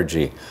much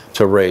energy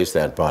to raise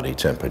that body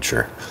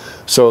temperature.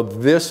 So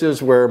this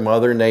is where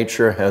Mother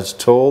Nature has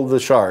told the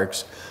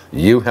sharks,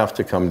 you have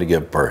to come to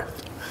give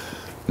birth.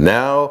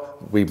 Now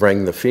we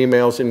bring the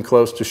females in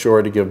close to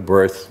shore to give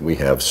birth. We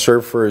have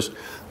surfers,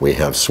 we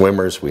have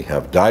swimmers, we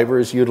have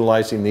divers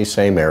utilizing these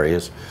same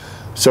areas.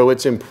 So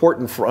it's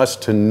important for us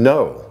to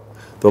know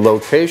the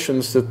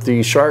locations that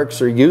the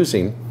sharks are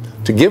using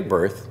to give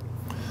birth,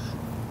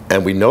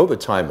 and we know the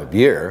time of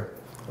year.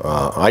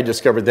 I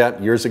discovered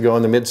that years ago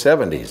in the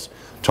mid-70s,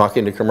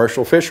 talking to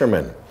commercial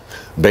fishermen,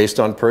 based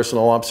on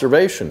personal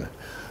observation.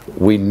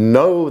 We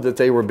know that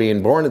they were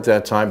being born at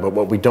that time, but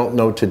what we don't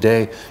know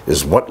today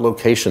is what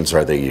locations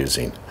are they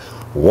using?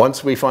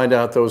 Once we find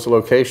out those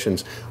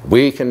locations,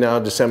 we can now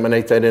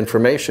disseminate that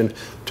information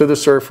to the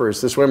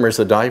surfers, the swimmers,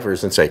 the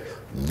divers, and say,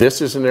 this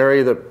is an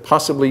area that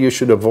possibly you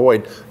should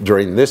avoid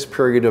during this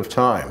period of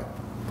time.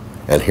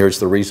 And here's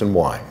the reason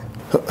why.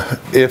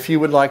 If you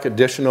would like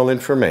additional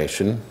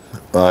information,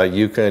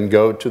 you can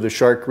go to the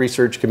Shark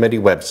Research Committee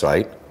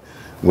website,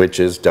 which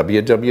is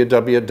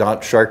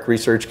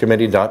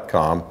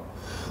www.sharkresearchcommittee.com.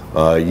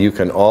 You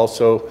can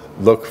also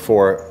look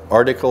for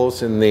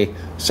articles in the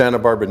Santa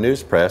Barbara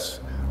News Press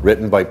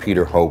written by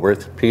Peter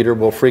Howarth. Peter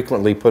will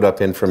frequently put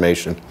up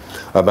information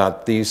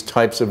about these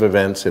types of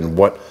events and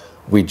what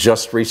we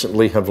just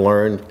recently have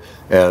learned,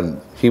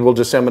 and he will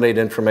disseminate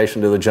information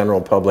to the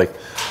general public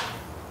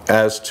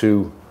as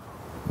to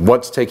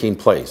what's taking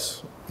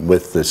place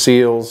with the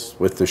seals,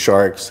 with the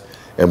sharks,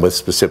 and with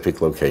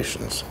specific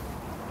locations.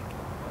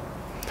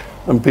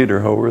 I'm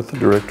Peter Howarth, the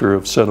Director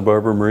of Santa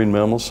Barbara Marine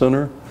Mammal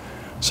Center.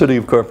 City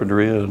of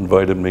Carpinteria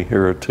invited me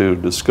here to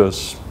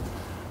discuss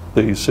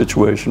the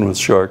situation with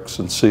sharks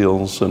and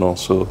seals and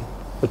also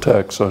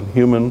attacks on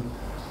human,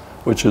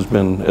 which has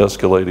been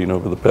escalating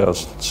over the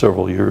past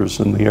several years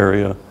in the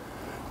area.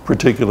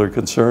 Particular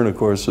concern, of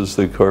course, is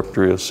the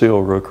Carpinteria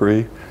seal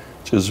rookery,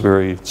 which is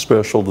very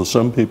special to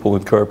some people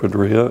in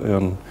Carpinteria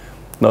and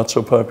not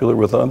so popular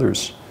with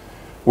others.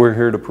 We're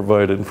here to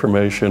provide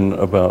information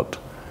about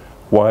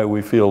why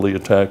we feel the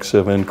attacks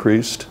have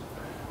increased,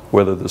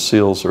 whether the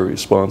seals are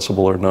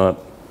responsible or not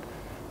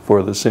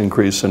for this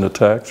increase in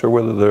attacks, or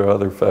whether there are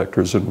other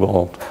factors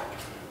involved.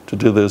 To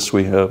do this,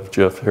 we have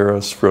Jeff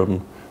Harris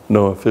from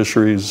NOAA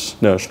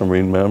Fisheries National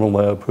Marine Mammal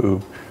Lab,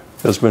 who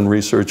has been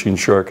researching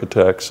shark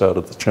attacks out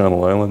at the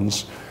Channel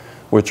Islands,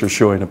 which are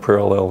showing a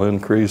parallel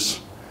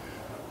increase.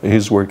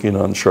 He's working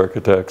on shark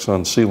attacks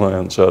on sea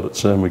lions out at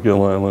San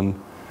Miguel Island,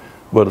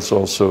 but is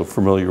also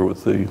familiar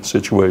with the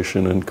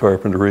situation in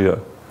Carpinteria.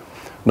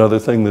 Another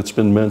thing that's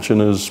been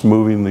mentioned is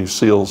moving these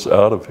seals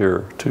out of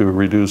here to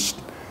reduce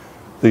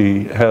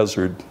the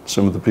hazard.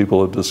 Some of the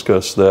people have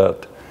discussed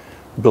that.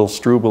 Bill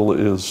Struble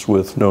is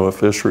with NOAA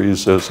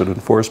Fisheries as an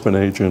enforcement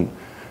agent.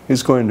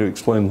 He's going to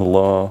explain the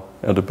law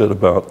and a bit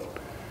about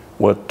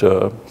what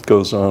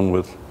goes on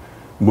with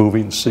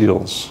moving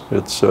seals.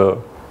 It's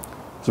a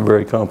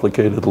very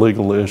complicated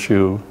legal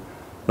issue,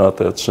 not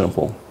that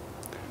simple.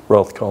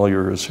 Ralph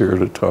Collier is here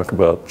to talk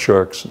about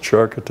sharks and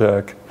shark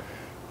attack.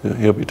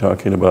 He'll be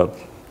talking about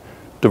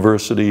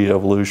diversity,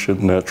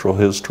 evolution, natural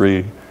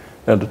history,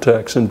 and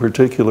attacks in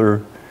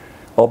particular.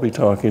 I'll be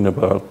talking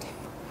about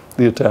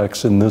the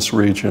attacks in this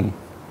region.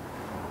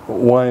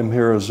 Why I'm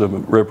here as a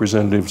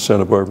representative of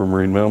Santa Barbara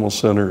Marine Mammal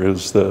Center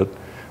is that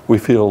we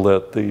feel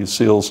that the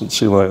seals and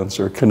sea lions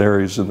are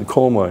canaries in the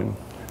coal mine.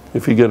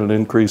 If you get an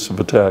increase of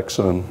attacks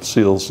on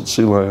seals and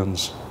sea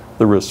lions,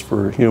 the risk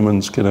for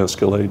humans can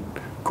escalate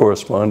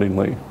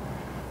correspondingly.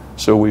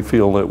 So we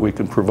feel that we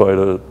can provide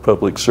a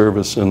public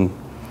service in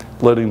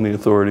letting the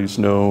authorities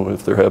know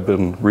if there have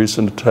been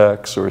recent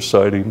attacks or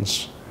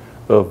sightings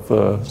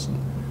of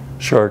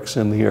sharks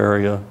in the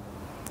area.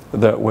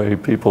 That way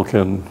people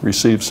can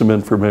receive some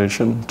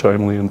information,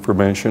 timely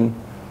information.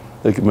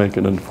 They can make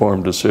an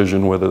informed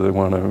decision whether they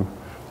want to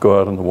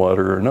go out in the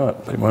water or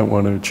not. They might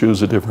want to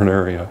choose a different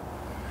area.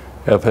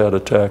 Have had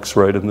attacks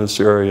right in this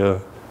area,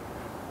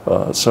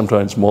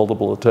 sometimes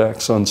multiple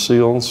attacks on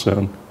seals.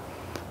 And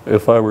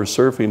if I were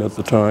surfing at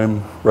the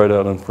time, right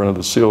out in front of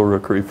the seal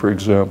rookery, for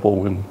example,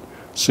 when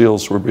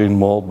seals were being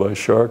mauled by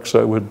sharks,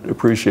 I would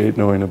appreciate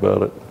knowing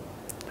about it.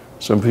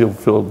 Some people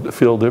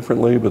feel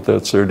differently, but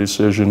that's their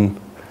decision.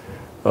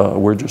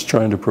 We're just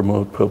trying to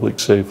promote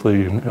public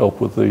safety and help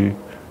the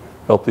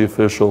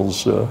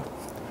officials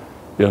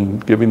in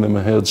giving them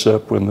a heads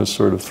up when this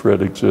sort of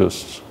threat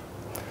exists.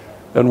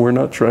 And we're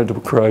not trying to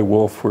cry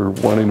wolf. We're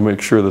wanting to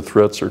make sure the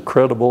threats are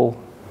credible.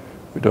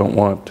 We don't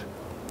want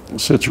a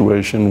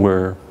situation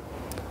where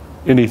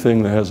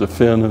anything that has a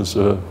fin is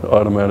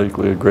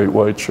automatically a great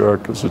white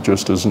shark, because it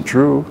just isn't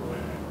true.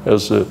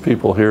 As the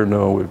people here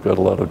know, we've got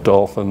a lot of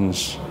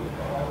dolphins,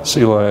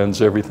 sea lions,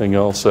 everything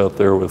else out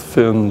there with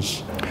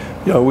fins.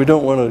 Yeah, we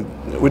don't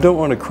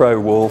want to cry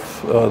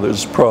wolf.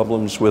 There's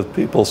problems with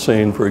people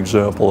seeing, for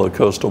example, a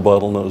coastal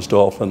bottlenose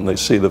dolphin. They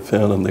see the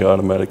fin and they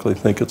automatically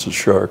think it's a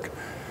shark.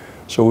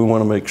 So we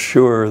want to make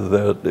sure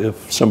that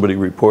if somebody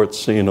reports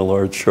seeing a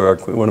large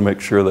shark, we want to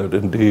make sure that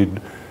indeed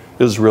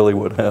is really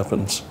what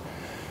happens.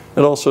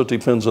 It also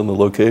depends on the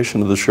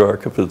location of the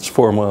shark. If it's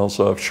 4 miles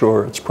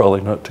offshore, it's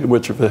probably not too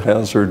much of a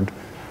hazard,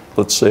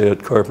 let's say at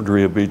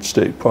Carpinteria Beach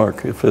State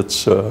Park. If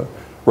it's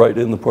right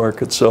in the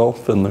park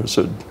itself and there's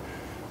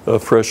a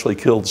freshly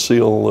killed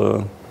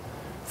seal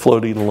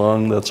floating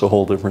along, that's a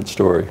whole different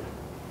story.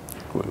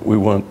 We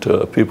want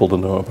people to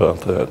know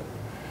about that.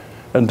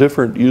 And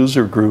different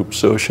user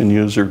groups, ocean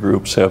user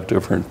groups, have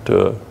different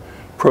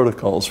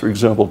protocols. For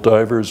example,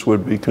 divers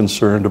would be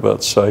concerned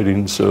about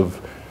sightings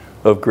of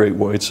great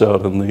whites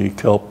out in the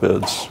kelp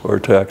beds, or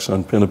attacks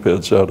on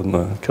pinnipeds out in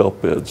the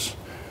kelp beds.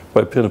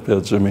 By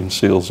pinnipeds, I mean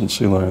seals and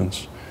sea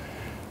lions.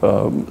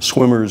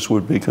 Swimmers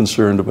would be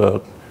concerned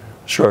about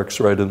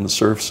sharks right in the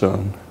surf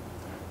zone.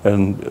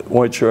 And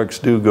white sharks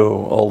do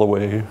go all the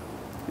way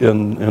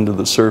into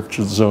the surf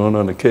zone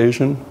on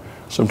occasion.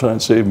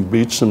 Sometimes they even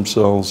beach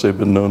themselves. They've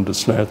been known to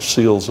snatch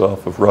seals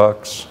off of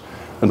rocks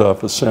and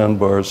off of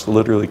sandbars,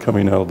 literally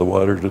coming out of the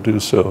water to do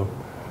so.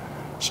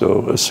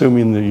 So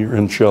assuming that you're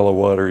in shallow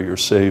water, you're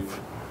safe,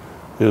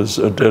 is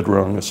a dead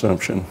wrong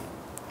assumption.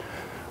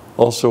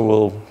 Also,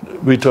 we'll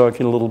be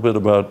talking a little bit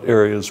about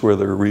areas where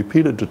there are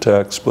repeated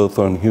attacks, both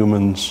on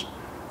humans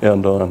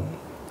and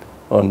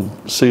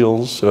on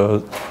seals.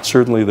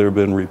 Certainly there have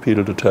been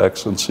repeated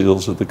attacks on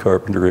seals at the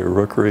Carpinteria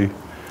Rookery.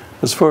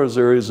 As far as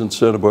areas in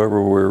Santa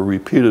Barbara where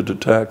repeated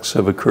attacks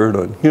have occurred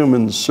on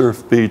humans,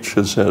 Surf Beach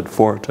has had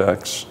 4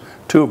 attacks,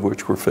 2 of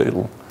which were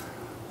fatal.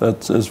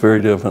 That is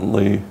very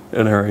definitely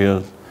an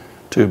area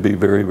to be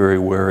very, very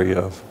wary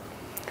of.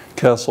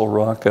 Castle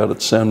Rock out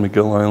at San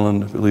Miguel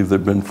Island, I believe there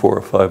have been 4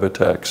 or 5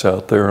 attacks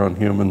out there on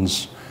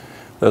humans.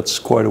 That's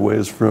quite a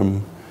ways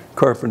from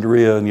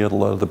Carpinteria, and yet a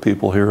lot of the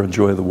people here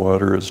enjoy the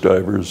water as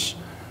divers,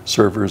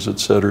 surfers,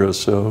 etc.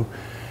 So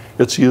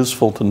it's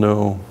useful to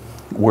know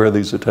where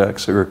these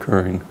attacks are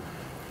occurring.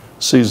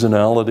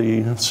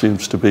 Seasonality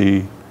seems to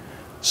be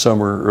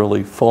summer,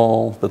 early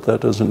fall, but that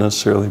doesn't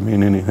necessarily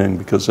mean anything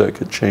because that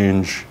could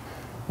change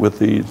with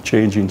the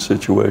changing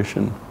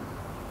situation.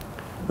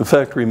 The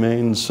fact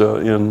remains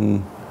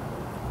in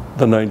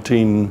the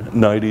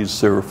 1990s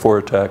there were 4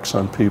 attacks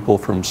on people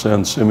from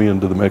San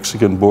Simeon to the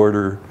Mexican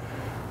border.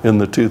 In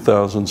the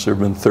 2000s there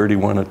have been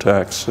 31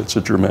 attacks. It's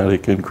a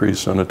dramatic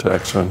increase on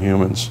attacks on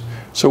humans.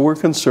 So we're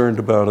concerned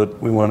about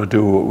it. We want to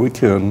do what we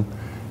can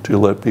to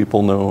let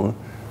people know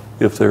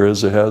if there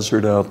is a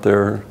hazard out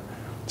there,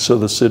 so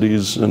the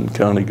cities and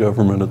county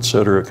government,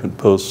 etc., can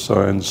post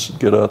signs,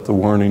 get out the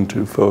warning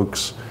to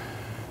folks.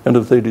 And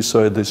if they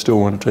decide they still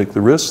want to take the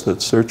risk,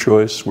 that's their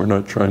choice. We're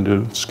not trying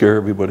to scare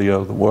everybody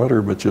out of the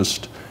water, but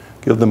just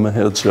give them a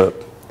heads up.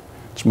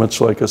 It's much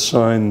like a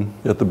sign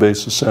at the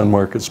base of San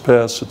Marcos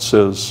Pass that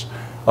says,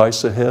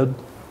 ice ahead.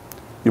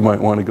 You might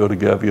want to go to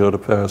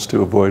Gaviota Pass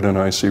to avoid an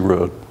icy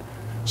road.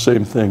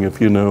 Same thing if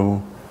you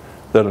know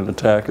that an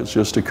attack has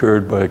just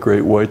occurred by a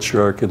great white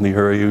shark in the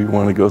area you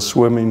want to go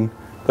swimming,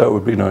 that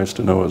would be nice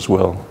to know as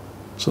well.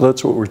 So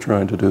that's what we're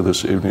trying to do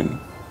this evening.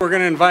 We're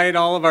going to invite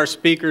all of our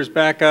speakers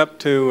back up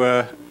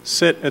to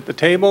sit at the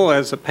table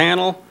as a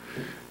panel.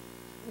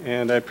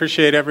 And I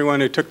appreciate everyone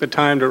who took the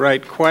time to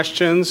write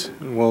questions.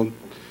 And we'll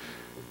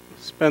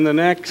spend the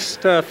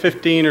next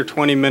 15 or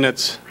 20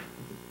 minutes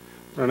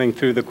running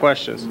through the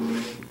questions.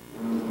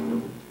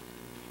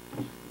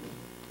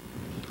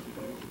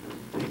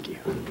 Thank you.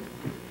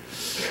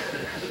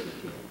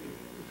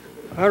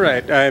 All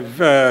right,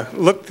 I've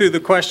looked through the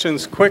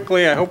questions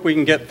quickly. I hope we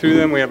can get through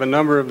them. We have a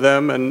number of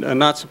them, and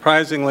not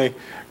surprisingly,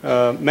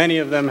 many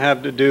of them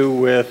have to do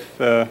with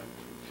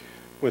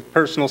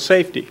personal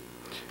safety.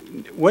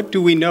 What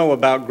do we know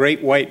about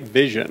great white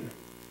vision?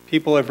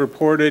 People have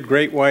reported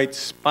great whites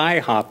spy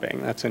hopping.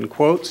 That's in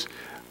quotes.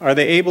 Are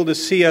they able to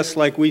see us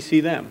like we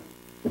see them?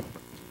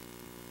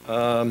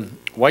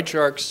 White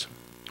sharks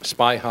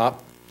spy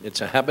hop. It's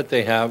a habit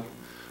they have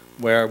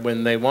where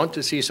when they want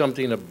to see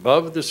something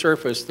above the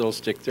surface, they'll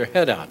stick their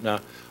head out. Now,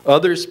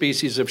 other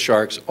species of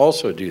sharks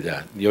also do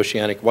that. The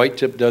oceanic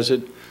whitetip does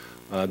it.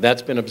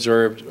 That's been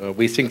observed.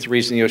 We think the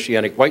reason the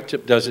oceanic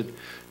whitetip does it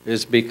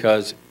is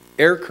because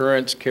air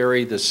currents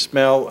carry the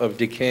smell of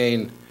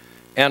decaying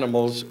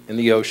animals in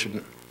the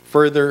ocean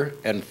further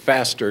and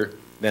faster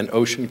than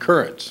ocean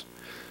currents.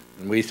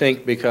 And we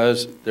think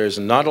because there's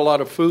not a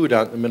lot of food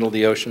out in the middle of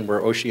the ocean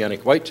where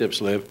oceanic whitetips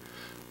live,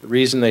 the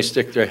reason they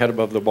stick their head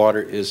above the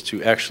water is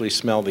to actually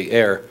smell the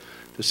air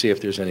to see if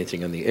there's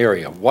anything in the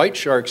area. White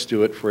sharks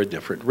do it for a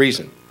different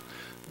reason.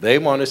 They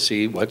want to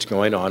see what's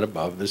going on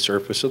above the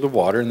surface of the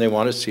water, and they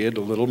want to see it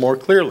a little more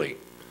clearly.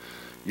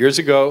 Years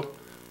ago,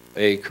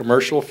 a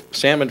commercial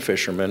salmon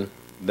fisherman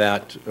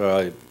that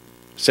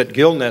set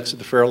gill nets at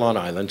the Farallon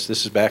Islands,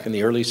 this is back in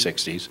the early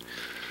 60s,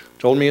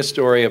 told me a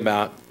story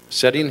about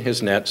setting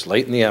his nets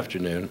late in the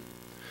afternoon,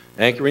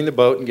 anchoring the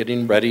boat and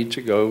getting ready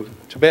to go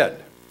to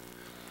bed.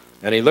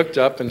 And he looked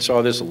up and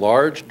saw this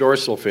large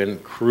dorsal fin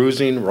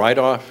cruising right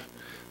off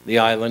the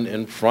island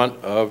in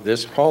front of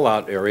this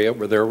haul-out area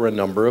where there were a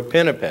number of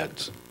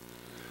pinnipeds.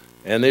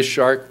 And this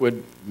shark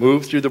would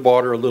move through the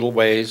water a little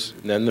ways,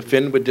 and then the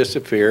fin would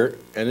disappear,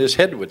 and his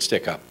head would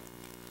stick up.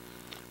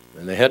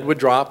 And the head would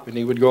drop, and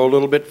he would go a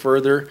little bit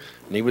further,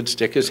 and he would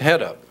stick his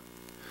head up.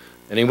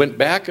 And he went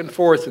back and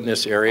forth in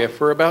this area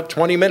for about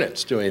 20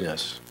 minutes doing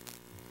this.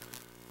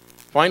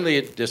 Finally,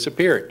 it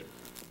disappeared.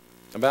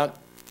 About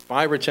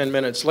 5 or 10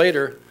 minutes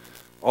later,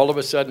 all of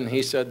a sudden,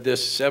 he said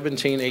this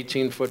 17,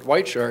 18-foot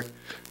white shark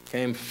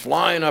came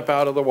flying up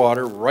out of the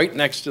water right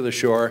next to the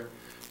shore,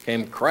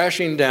 came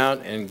crashing down,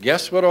 and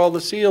guess what all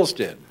the seals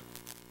did?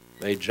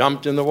 They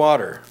jumped in the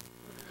water.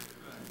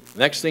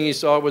 Next thing he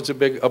saw was a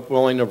big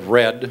upwelling of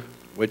red,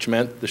 which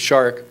meant the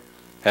shark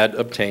had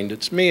obtained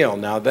its meal.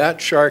 Now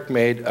that shark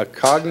made a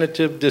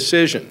cognitive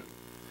decision.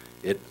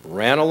 It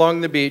ran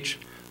along the beach,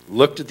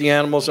 looked at the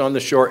animals on the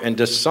shore, and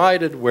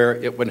decided where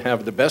it would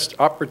have the best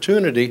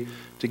opportunity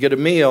to get a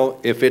meal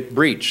if it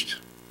breached.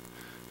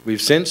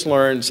 We've since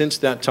learned, since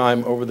that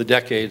time, over the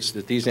decades,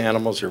 that these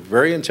animals are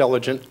very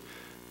intelligent,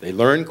 they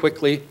learn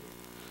quickly,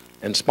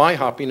 and spy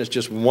hopping is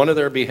just one of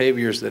their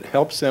behaviors that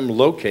helps them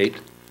locate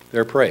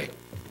their prey.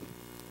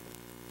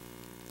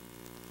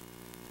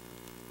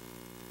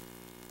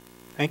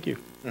 Thank you.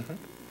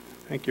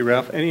 Thank you,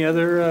 Ralph. Any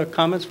other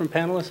comments from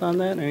panelists on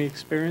that? Any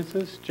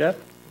experiences? Jeff?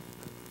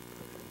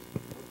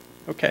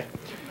 Okay.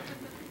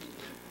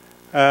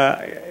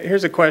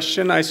 Here's a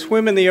question. I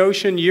swim in the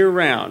ocean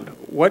year-round.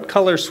 What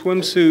color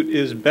swimsuit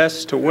is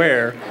best to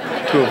wear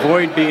to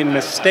avoid being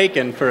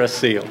mistaken for a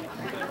seal?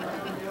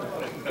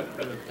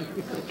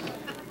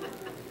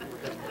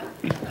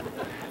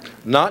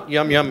 Not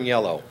yum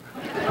yellow.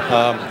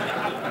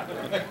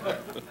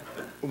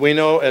 We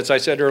know, as I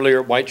said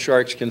earlier, white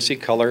sharks can see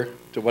color.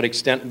 To what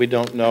extent, we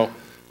don't know.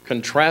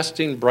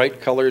 Contrasting bright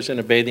colors in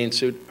a bathing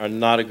suit are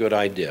not a good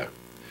idea.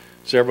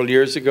 Several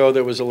years ago,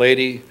 there was a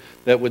lady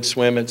that would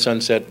swim at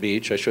Sunset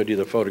Beach. I showed you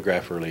the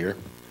photograph earlier.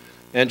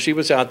 And she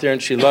was out there,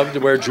 and she loved to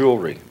wear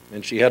jewelry.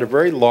 And she had a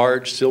very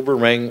large silver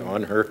ring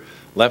on her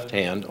left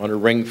hand, on her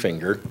ring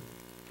finger.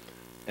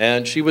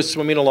 And she was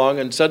swimming along,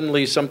 and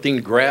suddenly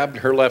something grabbed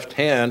her left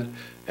hand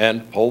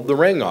and pulled the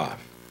ring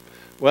off.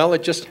 Well,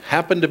 it just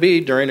happened to be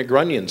during a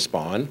grunion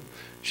spawn.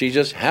 She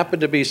just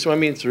happened to be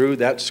swimming through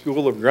that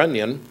school of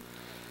grunion,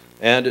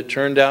 and it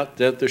turned out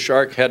that the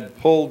shark had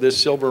pulled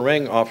this silver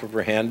ring off of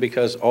her hand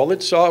because all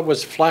it saw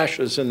was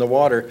flashes in the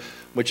water,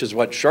 which is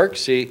what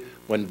sharks see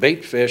when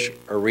bait fish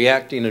are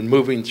reacting and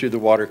moving through the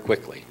water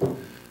quickly.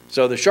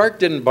 So the shark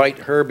didn't bite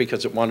her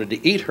because it wanted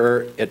to eat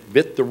her. It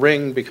bit the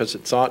ring because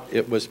it thought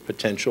it was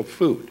potential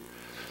food.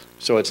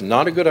 So it's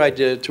not a good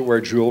idea to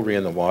wear jewelry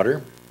in the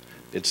water.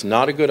 It's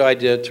not a good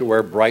idea to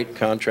wear bright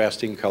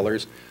contrasting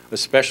colors,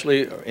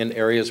 especially in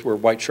areas where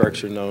white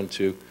sharks are known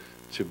to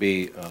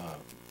be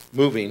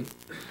moving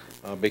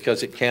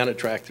because it can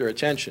attract their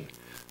attention.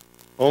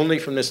 Only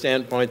from the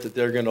standpoint that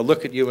they're going to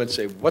look at you and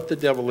say, what the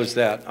devil is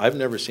that? I've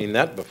never seen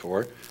that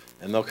before.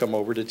 And they'll come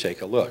over to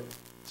take a look.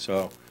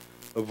 So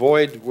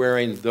avoid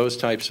wearing those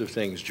types of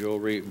things,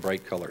 jewelry,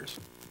 bright colors.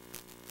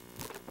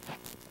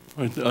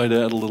 I'd add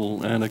a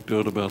little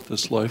anecdote about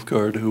this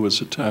lifeguard who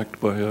was attacked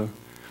by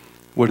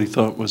what he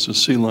thought was a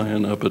sea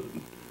lion up at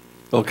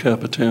El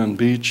Capitan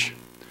Beach.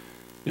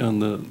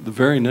 And the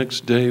very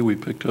next day we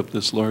picked up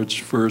this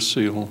large fur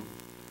seal,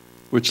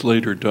 which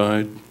later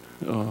died.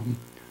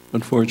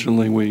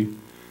 Unfortunately, we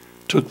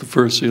took the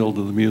fur seal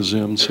to the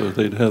museum so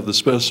they'd have the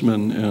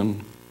specimen,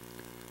 and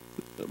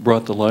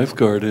brought the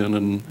lifeguard in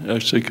and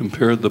actually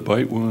compared the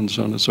bite wounds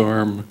on his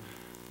arm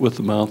with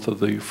the mouth of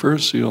the fur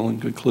seal and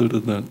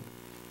concluded that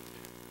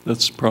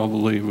that's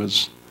probably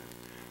was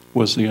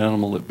the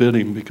animal that bit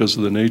him because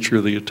of the nature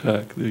of the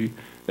attack. The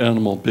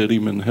animal bit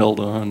him and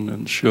held on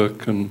and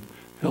shook and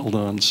held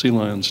on. Sea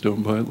lions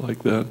don't bite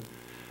like that.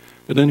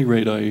 At any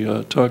rate,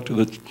 I talked to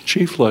the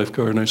chief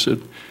lifeguard and I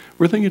said,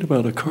 we're thinking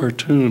about a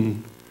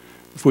cartoon.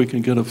 If we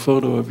can get a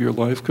photo of your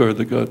lifeguard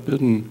that got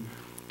bitten,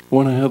 I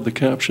want to have the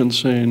caption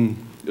saying,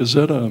 is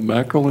that a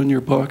mackerel in your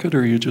pocket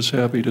or are you just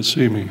happy to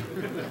see me?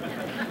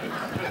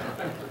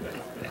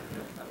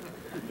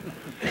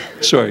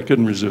 Sorry,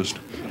 couldn't resist.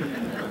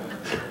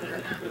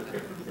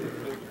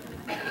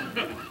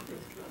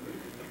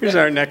 Here's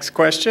our next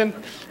question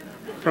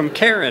from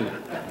Karen.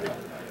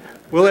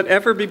 Will it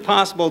ever be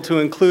possible to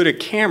include a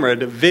camera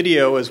to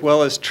video as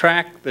well as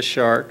track the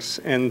sharks?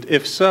 And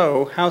if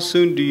so, how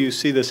soon do you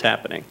see this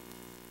happening?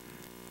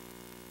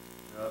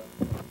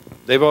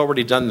 They've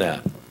already done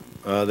that.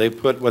 They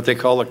put what they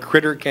call a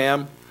critter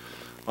cam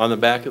on the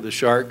back of the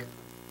shark.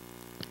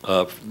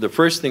 The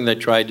first thing they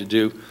tried to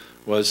do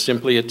was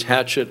simply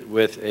attach it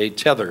with a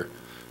tether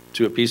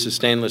to a piece of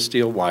stainless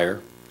steel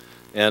wire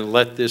and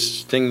let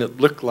this thing that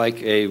looked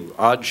like a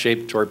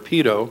odd-shaped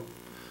torpedo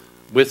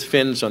with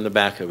fins on the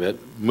back of it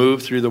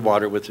move through the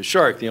water with the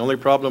shark. The only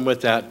problem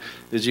with that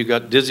is you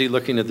got dizzy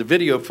looking at the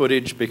video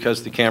footage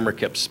because the camera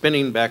kept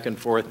spinning back and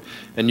forth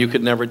and you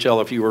could never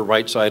tell if you were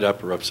right side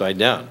up or upside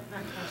down.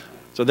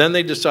 So then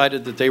they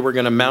decided that they were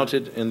going to mount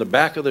it in the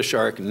back of the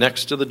shark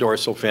next to the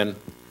dorsal fin,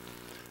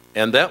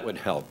 and that would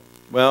help.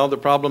 Well, the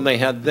problem they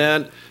had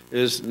then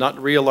is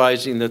not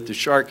realizing that the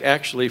shark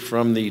actually,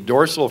 from the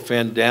dorsal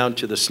fin down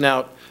to the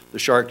snout, the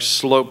shark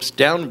slopes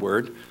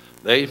downward.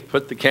 They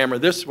put the camera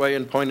this way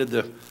and pointed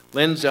the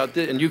lens out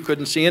there, and you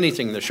couldn't see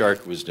anything the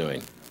shark was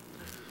doing.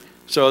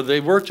 So they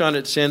worked on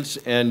it since,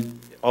 and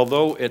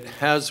although it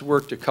has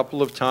worked a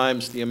couple of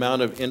times, the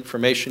amount of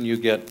information you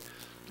get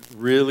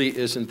really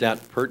isn't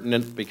that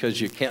pertinent because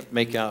you can't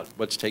make out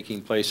what's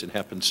taking place. It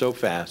happens so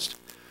fast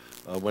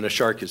when a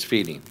shark is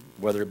feeding,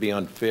 whether it be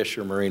on fish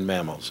or marine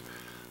mammals.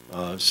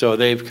 So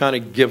they've kind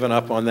of given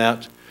up on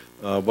that.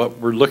 What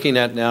we're looking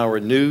at now are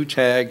new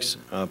tags,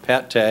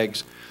 pat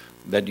tags,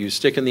 that you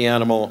stick in the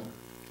animal,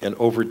 and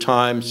over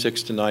time,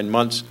 6 to 9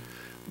 months,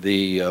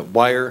 the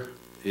wire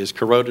is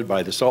corroded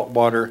by the salt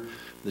water.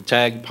 The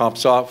tag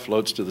pops off,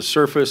 floats to the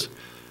surface.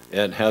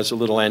 It has a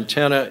little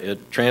antenna.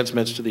 It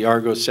transmits to the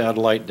Argos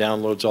satellite,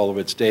 downloads all of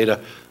its data.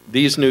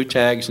 These new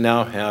tags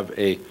now have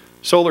a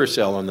solar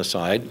cell on the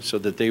side so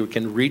that they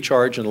can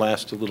recharge and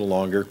last a little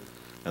longer.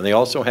 And they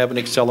also have an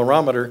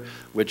accelerometer,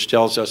 which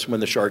tells us when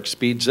the shark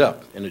speeds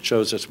up, and it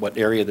shows us what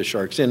area the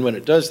shark's in. When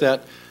it does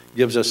that,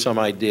 gives us some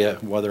idea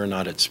whether or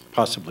not it's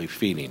possibly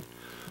feeding.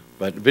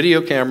 But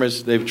video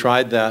cameras, they've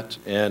tried that,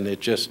 and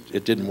it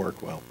didn't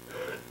work well.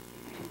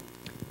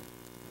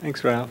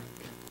 Thanks, Ralph.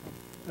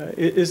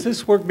 Is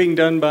this work being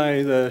done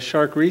by the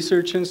Shark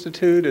Research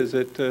Institute? Is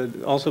it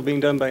also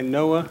being done by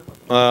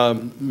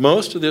NOAA?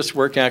 Most of this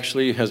work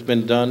actually has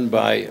been done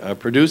by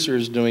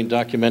producers doing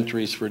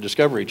documentaries for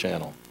Discovery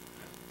Channel.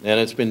 And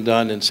it's been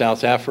done in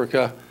South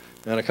Africa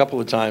and a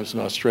couple of times in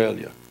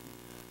Australia.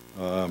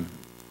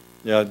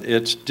 Yeah,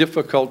 it's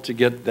difficult to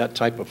get that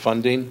type of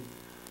funding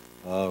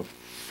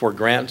for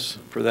grants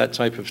for that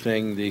type of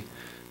thing.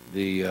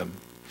 The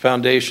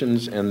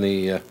foundations and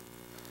the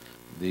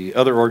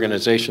other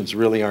organizations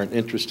really aren't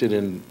interested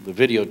in the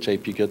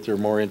videotape you get. They're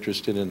more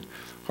interested in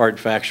hard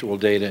factual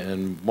data.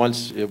 And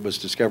once it was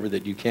discovered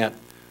that you can't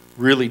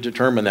really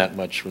determine that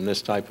much from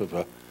this type of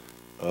a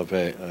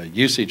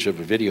usage of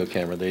a video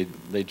camera,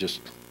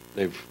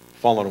 they've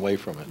fallen away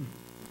from it.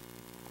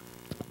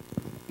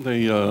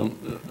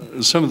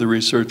 Some of the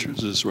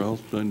researchers, as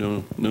Ralph I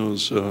know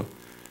knows,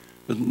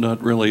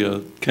 not really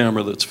a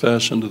camera that's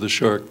fashioned to the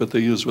shark, but they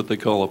use what they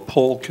call a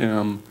pole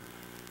cam.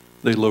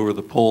 They lower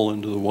the pole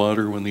into the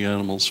water when the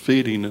animal's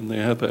feeding, and they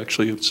have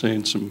actually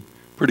obtained some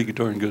pretty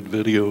darn good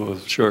video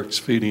of sharks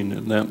feeding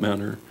in that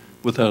manner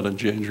without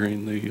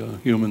endangering the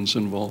humans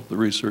involved, the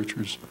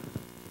researchers.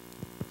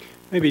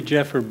 Maybe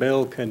Jeff or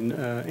Bill can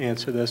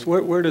answer this.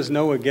 Where does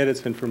NOAA get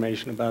its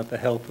information about the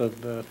health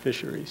of the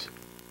fisheries?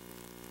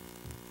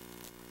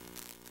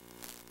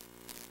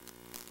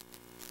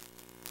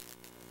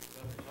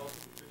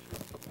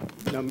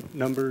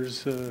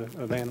 Numbers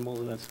of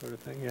animals, that sort of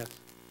thing. Yes.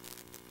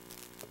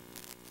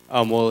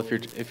 Well,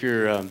 if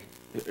you're are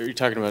you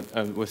talking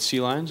about with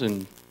sea lions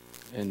and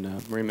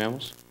marine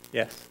mammals?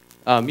 Yes.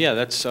 Yeah,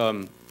 that's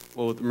well,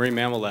 with the Marine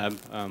Mammal Lab,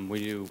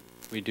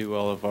 we do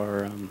all of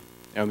our.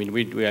 I mean,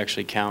 we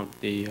actually count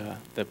the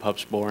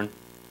pups born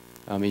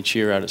each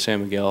year out at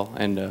San Miguel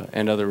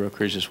and other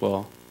rookeries as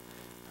well.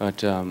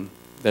 But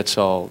that's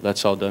all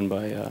done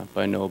by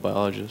NOAA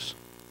biologists.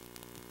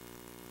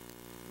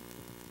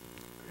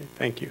 Great,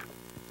 thank you.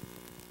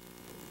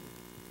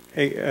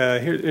 Hey,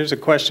 here's a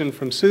question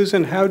from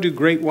Susan. How do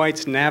great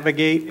whites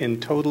navigate in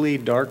totally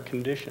dark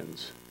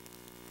conditions?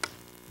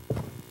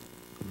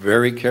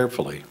 Very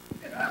carefully.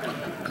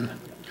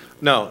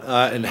 No,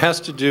 it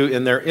has to do,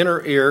 in their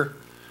inner ear,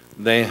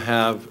 they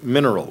have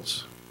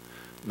minerals.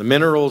 The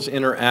minerals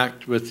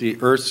interact with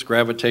the Earth's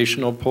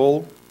gravitational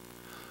pull,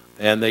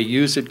 and they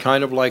use it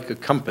kind of like a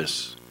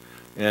compass.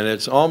 And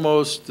it's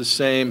almost the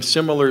same,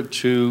 similar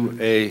to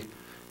a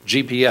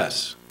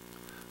GPS,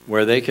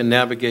 where they can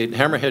navigate.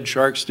 Hammerhead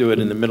sharks do it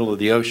in the middle of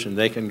the ocean.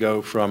 They can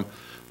go from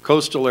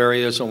coastal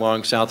areas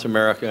along South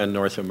America and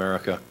North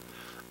America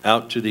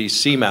out to these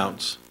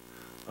seamounts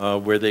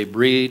where they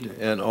breed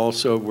and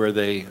also where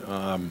they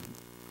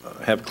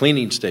have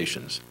cleaning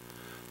stations.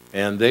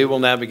 And they will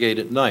navigate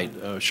at night.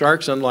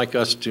 Sharks, unlike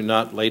us, do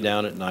not lay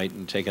down at night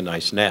and take a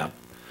nice nap.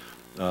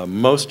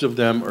 Most of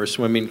them are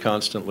swimming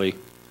constantly,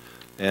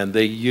 and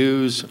they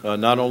use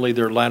not only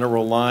their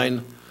lateral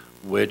line,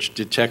 which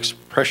detects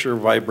pressure,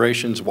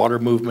 vibrations, water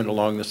movement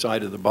along the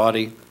side of the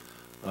body,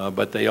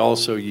 but they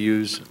also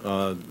use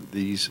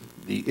the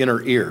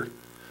inner ear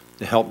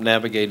to help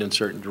navigate in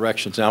certain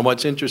directions. Now,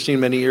 what's interesting,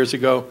 many years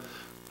ago,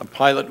 a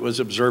pilot was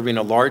observing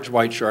a large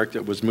white shark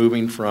that was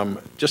moving from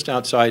just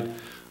outside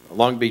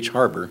Long Beach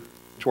Harbor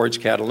towards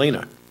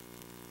Catalina,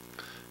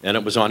 and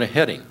it was on a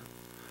heading.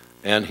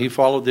 And he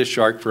followed this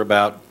shark for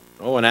about,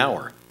 an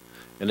hour.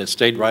 And it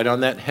stayed right on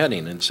that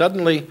heading. And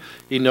suddenly,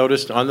 he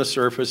noticed on the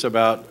surface,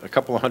 about a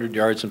couple of 100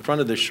 yards in front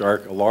of this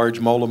shark, a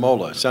large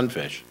mola, a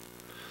sunfish.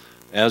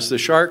 As the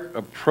shark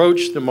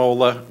approached the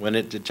mola, when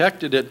it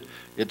detected it,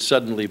 it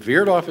suddenly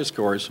veered off its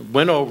course,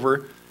 went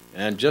over,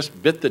 and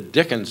just bit the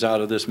dickens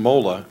out of this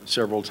mola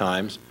several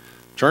times,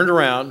 turned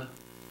around,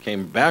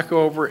 came back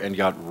over, and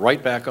got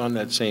right back on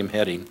that same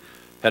heading,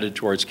 headed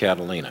towards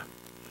Catalina.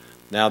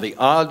 Now, the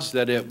odds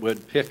that it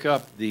would pick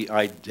up the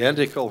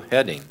identical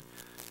heading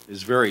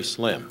is very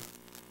slim.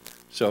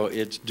 So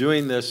it's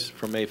doing this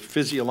from a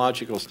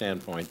physiological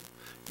standpoint,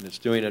 and it's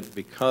doing it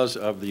because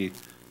of the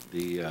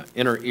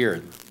inner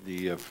ear,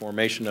 the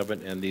formation of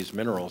it, and these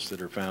minerals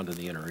that are found in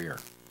the inner ear.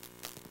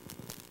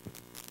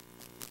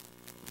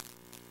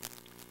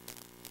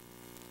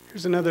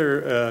 Here's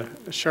another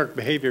shark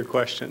behavior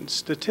question.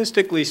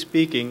 Statistically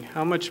speaking,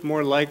 how much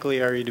more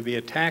likely are you to be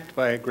attacked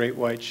by a great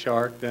white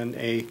shark than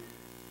a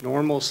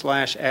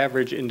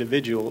normal/average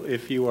individual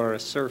if you are a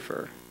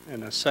surfer?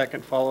 And a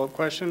second follow-up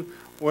question,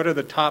 what are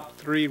the top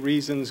 3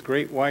 reasons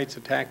great whites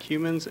attack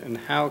humans, and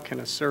how can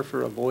a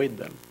surfer avoid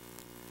them?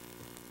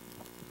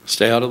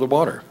 Stay out of the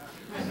water.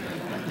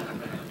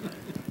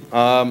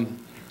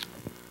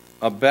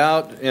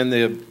 About in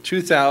the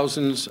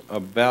 2000s,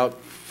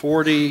 about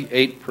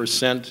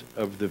 48%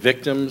 of the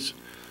victims,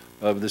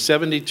 of the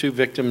 72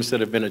 victims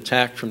that have been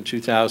attacked from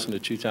 2000 to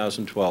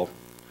 2012,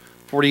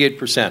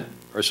 48%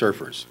 are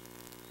surfers.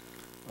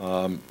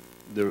 And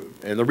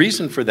the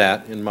reason for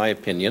that, in my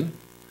opinion,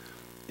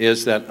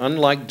 is that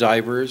unlike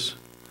divers,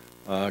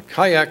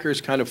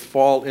 kayakers kind of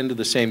fall into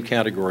the same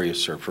category as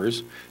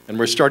surfers, and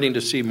we're starting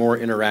to see more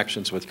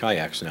interactions with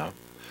kayaks now.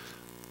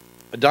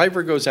 A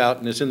diver goes out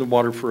and is in the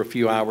water for a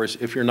few hours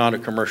if you're not a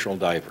commercial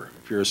diver,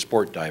 if you're a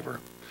sport diver.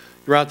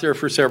 You're out there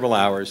for several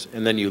hours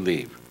and then you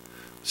leave.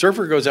 A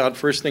surfer goes out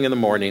first thing in the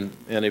morning,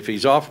 and if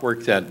he's off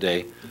work that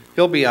day,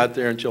 he'll be out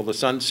there until the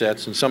sun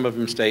sets, and some of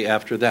them stay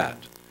after that.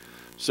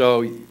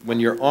 So when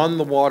you're on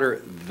the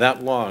water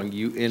that long,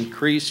 you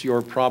increase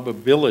your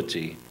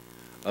probability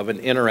of an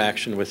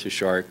interaction with the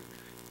shark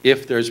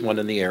if there's one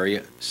in the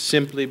area,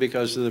 simply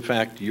because of the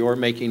fact you're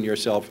making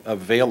yourself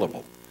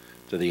available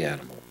to the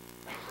animal.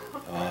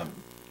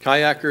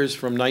 Kayakers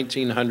from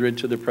 1900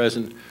 to the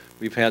present,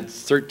 we've had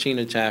 13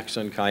 attacks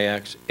on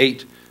kayaks.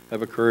 8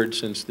 have occurred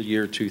since the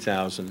year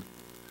 2000.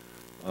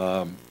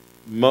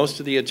 Most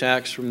of the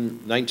attacks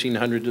from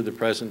 1900 to the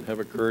present have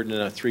occurred in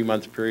a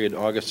 3-month period,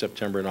 August,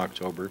 September, and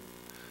October.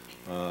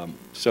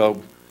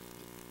 So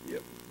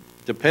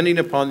depending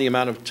upon the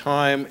amount of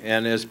time,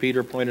 and as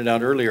Peter pointed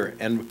out earlier,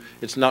 and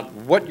it's not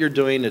what you're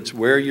doing, it's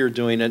where you're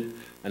doing it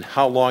and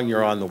how long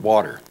you're on the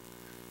water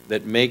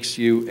that makes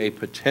you a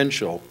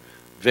potential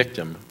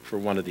victim for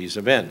one of these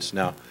events.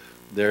 Now,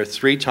 there are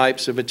 3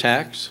 types of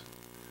attacks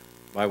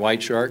by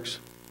white sharks.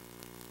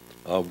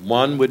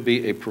 One would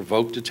be a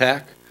provoked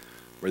attack,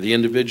 where the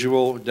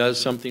individual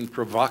does something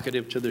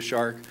provocative to the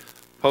shark,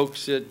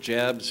 pokes it,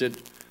 jabs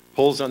it,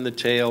 pulls on the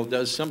tail,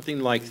 does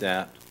something like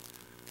that,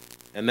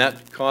 and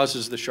that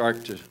causes the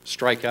shark to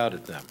strike out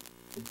at them.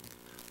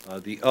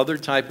 The other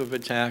type of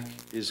attack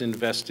is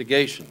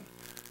investigation,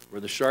 where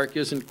the shark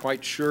isn't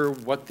quite sure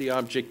what the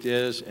object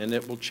is, and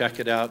it will check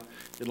it out,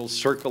 it'll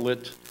circle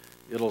it,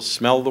 it'll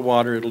smell the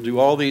water, it'll do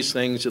all these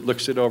things, it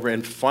looks it over,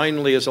 and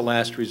finally, as a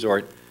last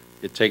resort,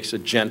 it takes a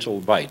gentle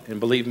bite. And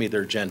believe me,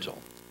 they're gentle.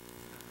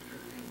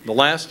 The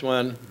last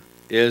one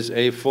is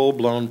a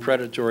full-blown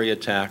predatory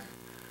attack,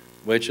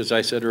 which, as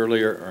I said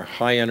earlier, are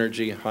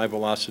high-energy,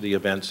 high-velocity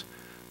events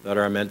that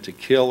are meant to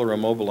kill or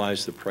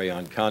immobilize the prey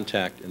on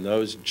contact, and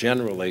those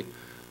generally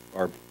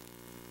are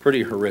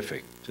pretty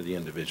horrific to the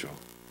individual.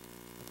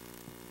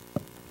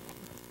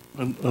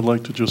 I'd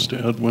like to just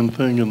add one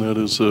thing, and that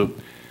is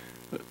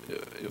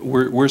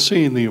we're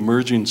seeing the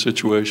emerging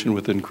situation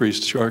with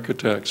increased shark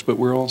attacks, but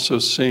we're also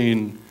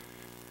seeing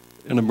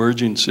an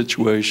emerging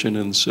situation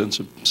in the sense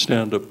of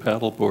stand-up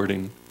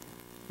paddleboarding.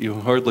 You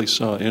hardly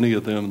saw any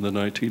of them in the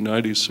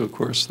 1990s, so of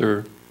course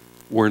there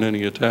weren't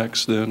any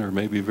attacks then, or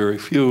maybe very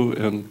few,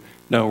 and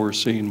now we're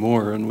seeing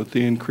more. And with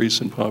the increase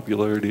in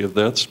popularity of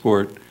that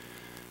sport,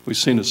 we've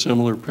seen a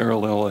similar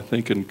parallel, I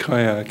think, in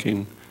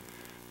kayaking,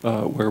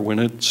 where when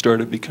it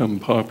started becoming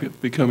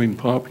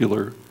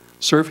popular,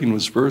 surfing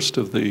was first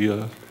of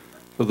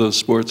those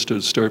sports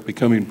to start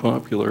becoming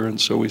popular, and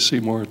so we see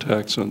more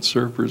attacks on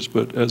surfers.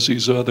 But as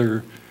these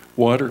other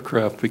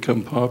watercraft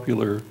become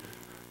popular,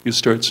 you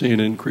start seeing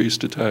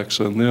increased attacks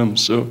on them.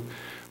 So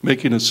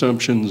making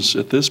assumptions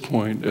at this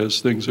point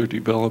as things are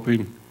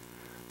developing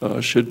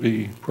should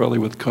be probably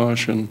with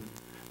caution.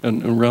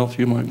 And Ralph,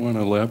 you might want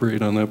to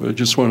elaborate on that, but I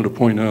just wanted to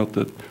point out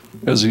that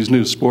as these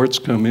new sports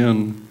come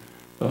in,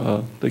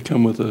 they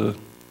come with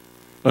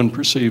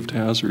unperceived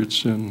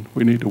hazards, and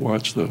we need to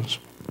watch those.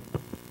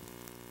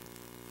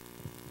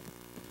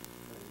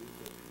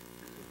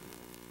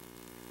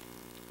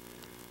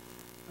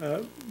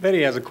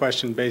 Betty has a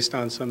question based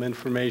on some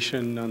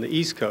information on the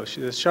East Coast.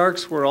 The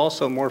sharks were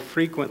also more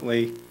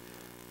frequently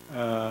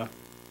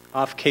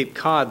off Cape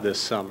Cod this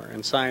summer,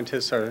 and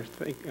scientists are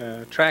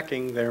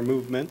tracking their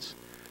movements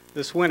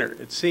this winter.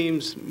 It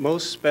seems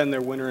most spend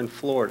their winter in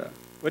Florida.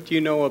 What do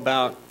you know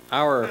about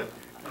our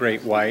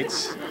great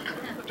whites?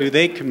 Do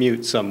they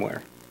commute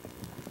somewhere?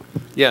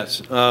 Yes,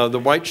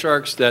 the white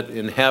sharks that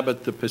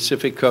inhabit the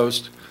Pacific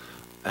coast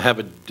have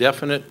a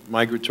definite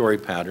migratory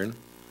pattern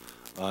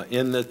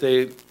in that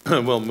they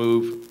will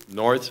move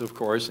north, of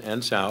course,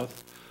 and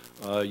south.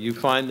 You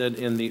find that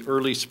in the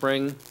early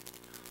spring,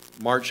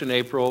 March and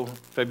April,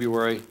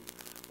 February,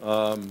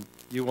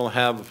 you will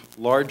have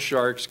large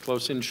sharks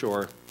close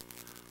inshore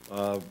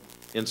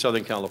in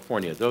Southern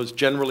California. Those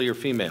generally are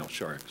female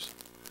sharks.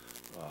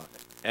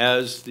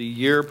 As the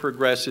year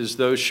progresses,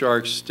 those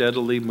sharks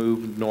steadily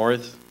move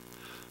north.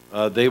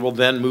 They will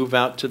then move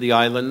out to the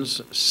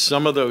islands.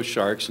 Some of those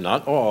sharks,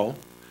 not all,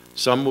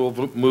 some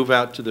will move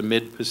out to the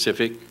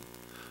mid-Pacific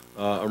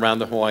around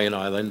the Hawaiian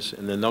Islands,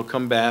 and then they'll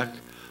come back.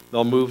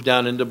 They'll move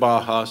down into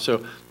Baja.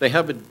 So they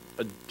have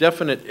a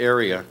definite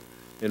area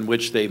in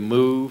which they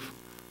move.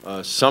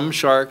 Some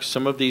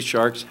of these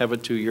sharks have a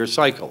 2-year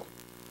cycle.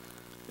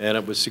 And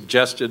it was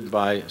suggested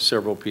by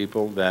several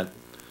people that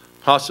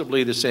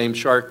possibly the same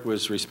shark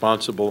was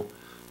responsible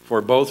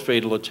for both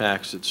fatal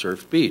attacks at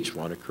Surf Beach.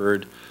 One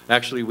occurred,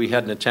 actually we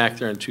had an attack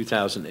there in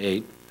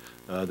 2008.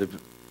 The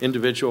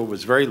individual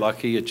was very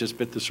lucky, it just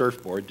bit the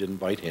surfboard, didn't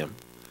bite him.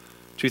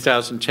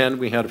 2010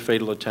 we had a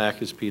fatal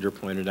attack, as Peter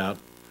pointed out,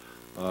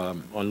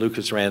 on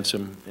Lucas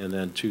Ransom, and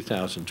then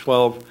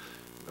 2012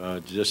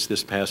 just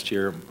this past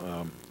year,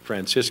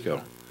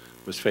 Francisco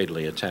was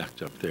fatally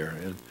attacked up there.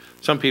 And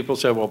some people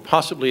say, well,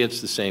 possibly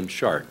it's the same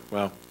shark.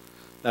 Well,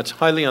 that's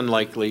highly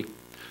unlikely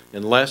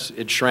unless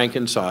it shrank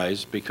in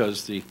size,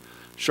 because the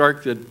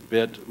shark that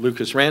bit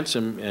Lucas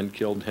Ransom and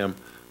killed him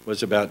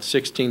was about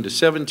 16 to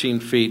 17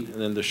 feet,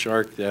 and then the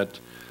shark that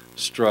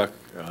struck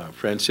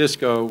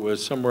Francisco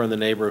was somewhere in the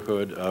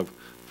neighborhood of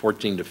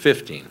 14 to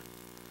 15.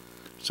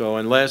 So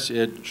unless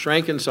it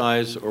shrank in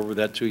size over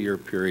that 2-year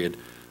period,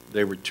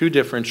 they were two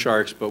different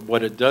sharks. But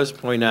what it does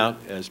point out,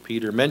 as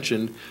Peter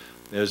mentioned,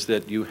 is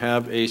that you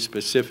have a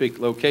specific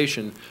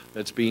location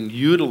that's being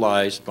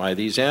utilized by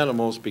these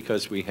animals,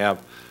 because we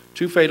have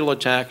 2 fatal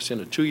attacks in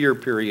a 2-year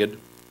period,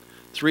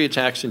 3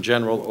 attacks in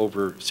general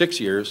over 6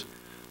 years,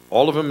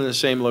 all of them in the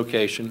same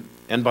location,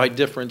 and by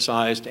different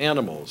sized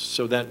animals.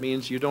 So that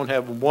means you don't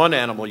have one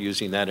animal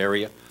using that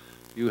area,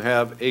 you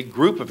have a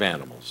group of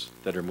animals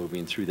that are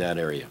moving through that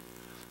area.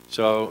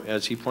 So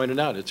as he pointed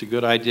out, it's a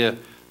good idea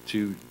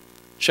to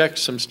check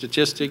some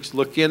statistics,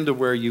 look into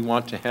where you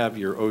want to have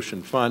your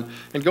ocean fun,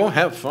 and go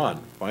have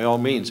fun, by all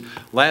means.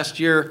 Last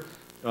year,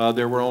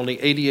 there were only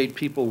 88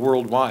 people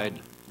worldwide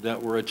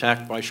that were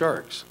attacked by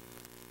sharks.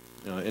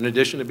 In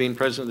addition to being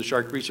president of the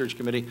Shark Research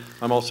Committee,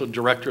 I'm also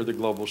director of the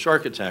Global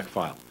Shark Attack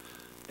File.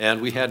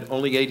 And we had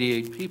only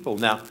 88 people.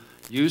 Now,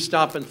 you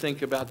stop and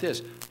think about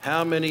this.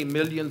 How many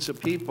millions of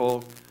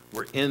people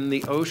were in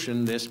the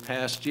ocean this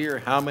past year?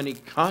 How many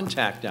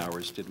contact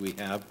hours did we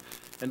have?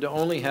 And to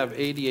only have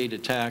 88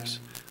 attacks,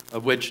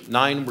 of which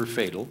 9 were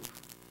fatal,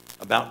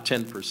 about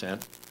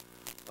 10%,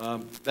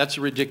 that's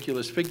a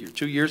ridiculous figure.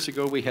 2 years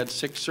ago, we had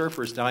 6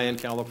 surfers die in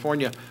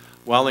California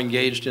while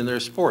engaged in their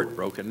sport,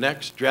 broken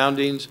necks,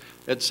 drownings,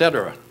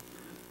 etc.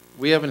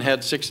 We haven't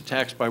had 6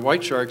 attacks by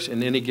white sharks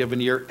in any given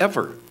year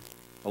ever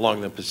along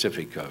the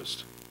Pacific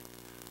coast.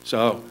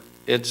 So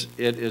it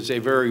is a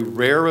very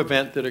rare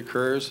event that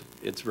occurs.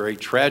 It's very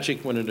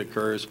tragic when it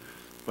occurs.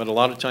 But a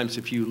lot of times,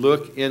 if you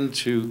look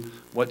into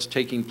what's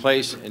taking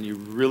place and you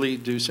really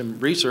do some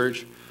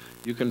research,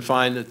 you can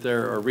find that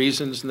there are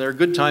reasons, and there are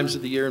good times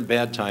of the year and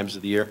bad times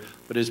of the year.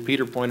 But as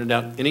Peter pointed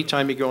out,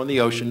 anytime you go in the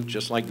ocean,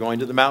 just like going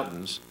to the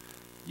mountains,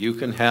 you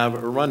can have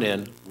a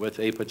run-in with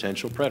a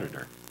potential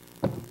predator.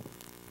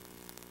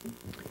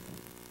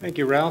 Thank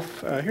you,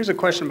 Ralph. Here's a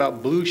question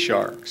about blue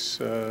sharks.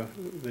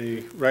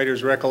 The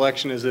writer's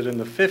recollection is that in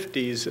the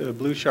 50s,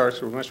 blue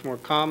sharks were much more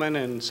common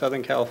in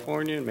Southern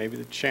California and maybe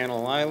the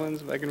Channel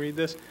Islands, if I can read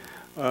this.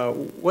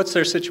 What's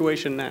their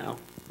situation now?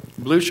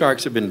 Blue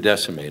sharks have been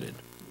decimated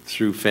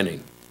through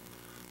finning.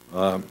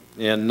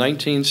 In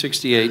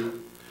 1968,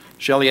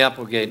 Shelley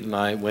Applegate and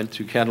I went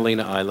to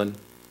Catalina Island,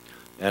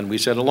 and we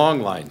set a long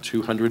line,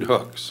 200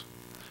 hooks.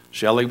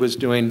 Shelley was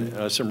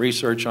doing some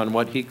research on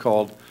what he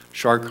called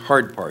shark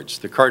hard parts,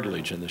 the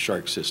cartilage in the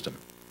shark system.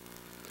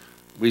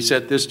 We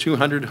set this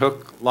 200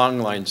 hook long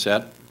line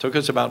set. It took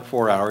us about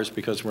 4 hours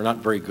because we're not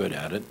very good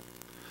at it.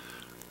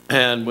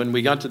 And when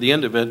we got to the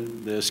end of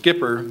it, the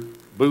skipper,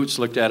 Boots,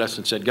 looked at us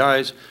and said,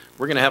 guys,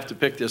 we're going to have to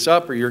pick this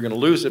up or you're going to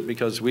lose it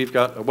because we've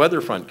got a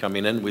weather front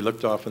coming in. We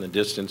looked off in the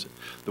distance.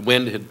 The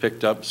wind had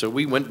picked up, so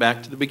we went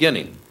back to the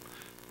beginning.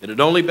 It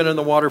had only been in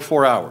the water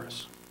 4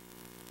 hours.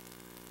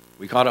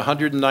 We caught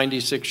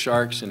 196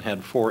 sharks and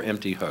had 4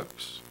 empty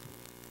hooks.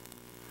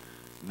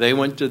 They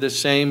went to the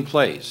same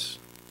place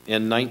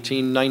in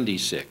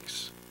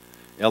 1996,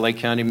 LA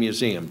County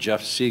Museum,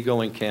 Jeff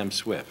Siegel and Cam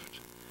Swift.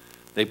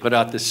 They put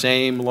out the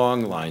same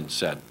long line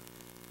set.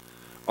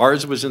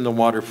 Ours was in the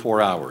water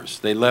 4 hours.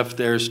 They left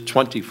theirs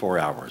 24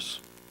 hours.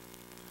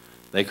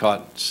 They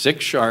caught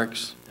 6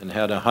 sharks and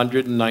had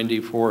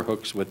 194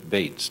 hooks with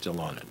bait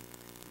still on it.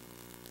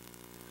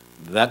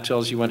 That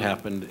tells you what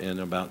happened in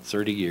about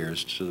 30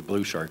 years to the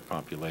blue shark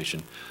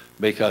population,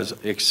 because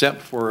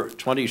except for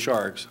 20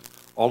 sharks,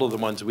 all of the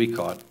ones we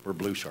caught were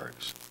blue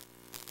sharks.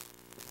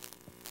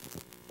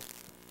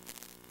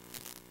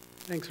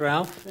 Thanks,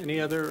 Ralph. Any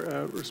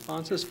other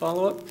responses,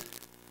 follow-up?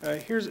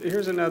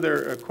 Here's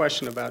another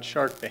question about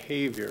shark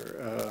behavior,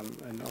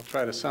 and I'll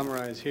try to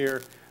summarize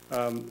here.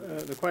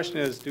 The question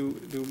is,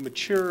 do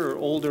mature or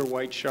older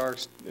white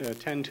sharks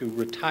tend to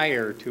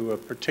retire to a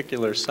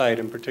particular site,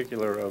 in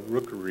particular a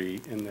rookery,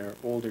 in their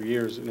older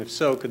years? And if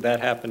so, could that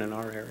happen in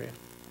our area?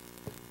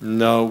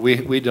 No,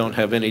 we don't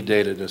have any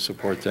data to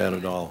support that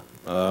at all.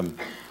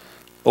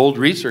 Old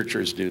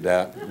researchers do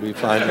that. We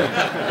find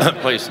a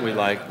place we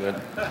like, but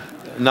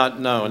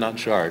not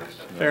sharks.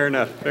 No. Fair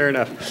enough, fair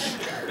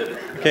enough.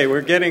 Okay,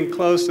 we're getting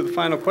close to the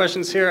final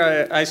questions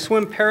here. I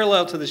swim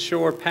parallel to the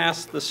shore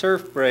past the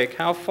surf break.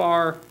 How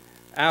far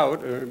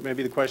out, or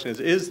maybe the question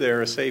is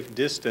there a safe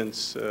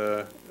distance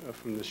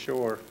from the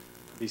shore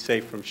to be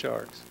safe from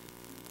sharks?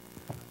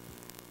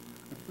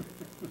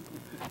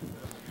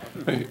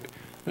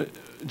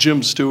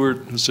 Jim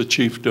Stewart is the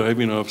chief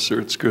diving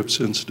officer at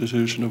Scripps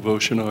Institution of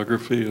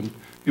Oceanography, and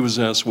he was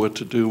asked what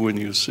to do when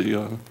you see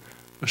a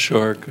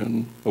shark,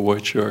 and a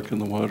white shark in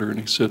the water, and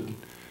he said,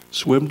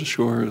 swim to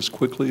shore as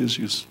quickly as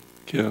you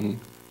can,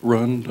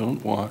 run,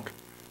 don't walk,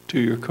 to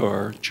your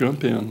car,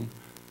 jump in,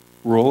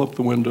 roll up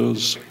the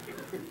windows,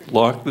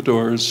 lock the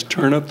doors,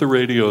 turn up the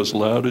radio as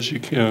loud as you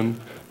can,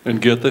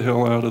 and get the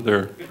hell out of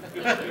there.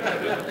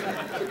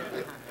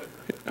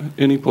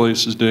 Any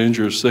place is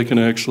dangerous. They've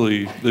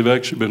actually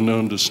been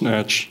known to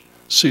snatch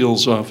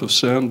seals off of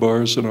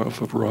sandbars and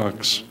off of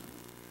rocks.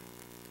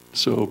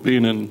 So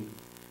being in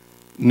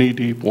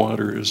knee-deep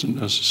water isn't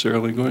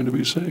necessarily going to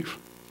be safe.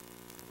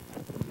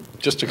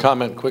 Just to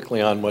comment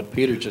quickly on what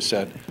Peter just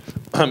said,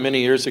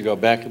 many years ago,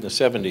 back in the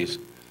 70s,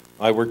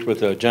 I worked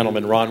with a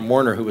gentleman, Ron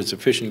Warner, who was a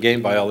fish and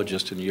game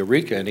biologist in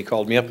Eureka, and he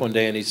called me up one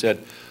day and he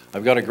said,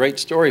 "I've got a great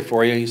story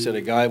for you." He said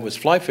a guy was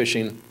fly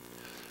fishing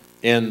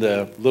in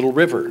the Little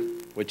River,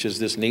 which is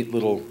this neat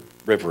little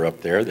river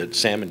up there that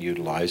salmon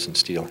utilize in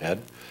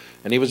Steelhead.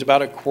 And he was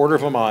about a quarter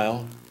of a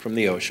mile from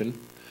the ocean,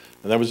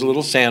 and there was a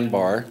little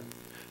sandbar,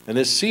 and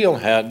this seal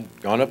had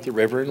gone up the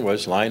river and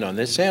was lying on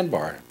this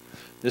sandbar.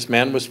 This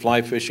man was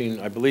fly fishing,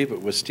 I believe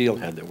it was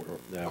steelhead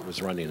that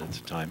was running at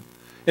the time.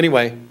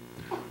 Anyway,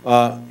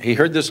 he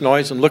heard this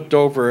noise and looked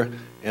over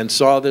and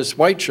saw this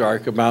white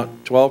shark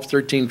about 12,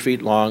 13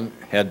 feet long,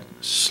 had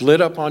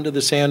slid up onto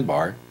the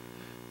sandbar,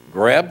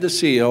 grabbed the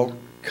seal,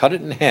 cut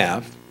it in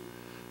half,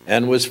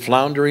 and was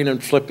floundering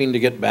and flipping to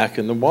get back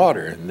in the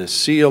water. And the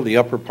seal, the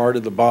upper part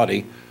of the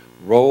body,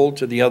 rolled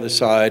to the other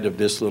side of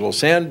this little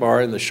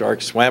sandbar, and the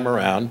shark swam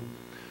around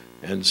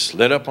and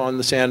slid up on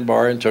the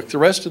sandbar and took the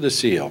rest of the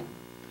seal.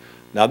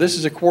 Now, this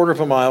is a quarter of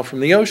a mile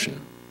from the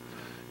ocean.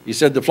 He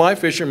said the fly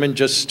fisherman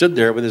just stood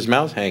there with his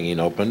mouth hanging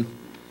open,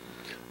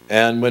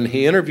 and when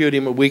he interviewed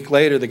him a week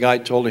later, the guy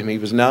told him he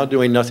was now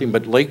doing nothing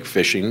but lake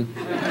fishing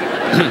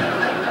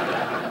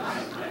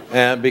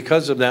and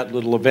because of that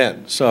little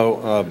event.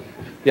 So,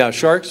 yeah,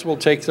 sharks will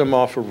take them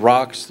off of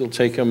rocks. They'll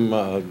take them,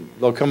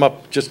 they'll come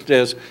up just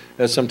as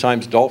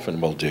sometimes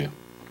dolphin will do.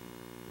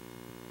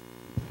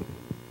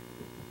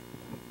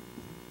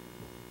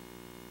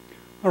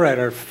 All right,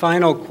 our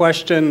final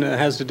question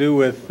has to do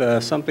with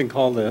something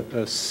called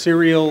a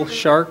serial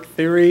shark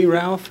theory,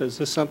 Ralph. Is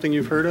this something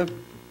you've heard of?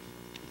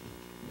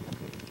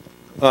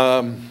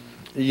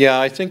 Yeah,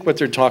 I think what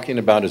they're talking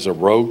about is a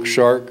rogue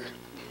shark.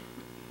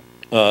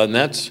 And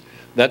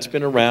that's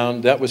been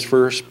around. That was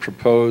first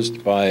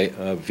proposed by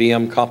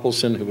V.M.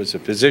 Coppelson, who was a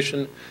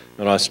physician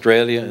in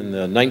Australia. In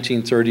the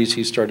 1930s,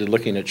 he started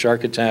looking at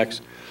shark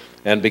attacks.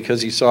 And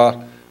because he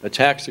saw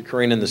attacks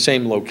occurring in the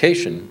same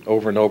location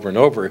over and over and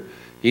over,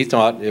 he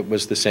thought it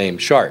was the same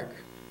shark.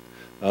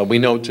 We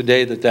know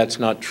today that that's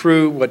not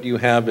true. What you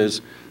have is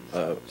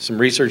some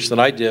research that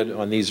I did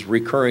on these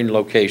recurring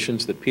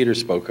locations that Peter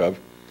spoke of,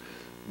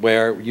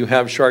 where you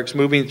have sharks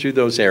moving through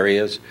those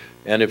areas,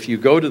 and if you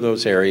go to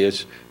those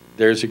areas,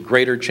 there's a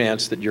greater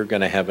chance that you're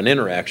going to have an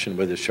interaction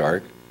with a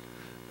shark.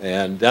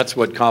 And that's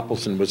what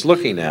Coppelson was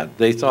looking at.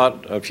 They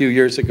thought a few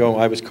years ago,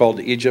 I was called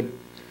to Egypt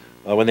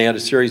when they had a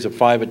series of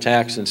 5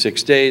 attacks in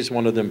 6 days,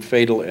 one of them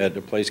fatal at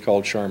a place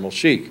called Sharm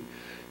el-Sheikh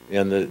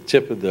in the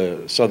tip of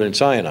the southern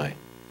Sinai.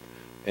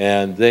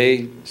 And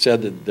they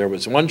said that there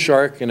was one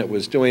shark and it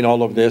was doing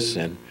all of this,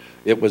 and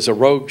it was a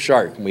rogue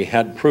shark, and we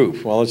had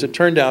proof. Well, as it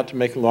turned out, to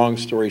make a long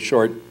story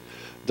short,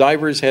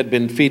 divers had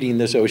been feeding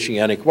this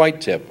oceanic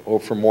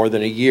whitetip for more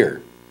than a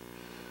year.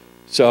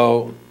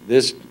 So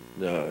this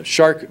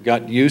shark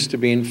got used to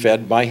being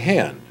fed by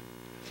hand.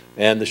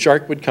 And the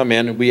shark would come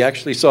in, and we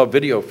actually saw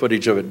video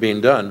footage of it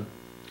being done.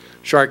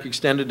 Shark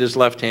extended his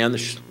left hand,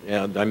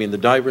 the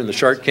diver and the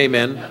shark came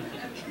in,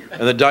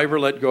 and the diver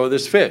let go of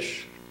this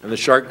fish. And the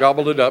shark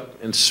gobbled it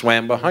up and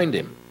swam behind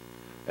him.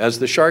 As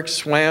the shark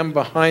swam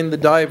behind the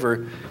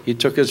diver, he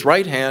took his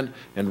right hand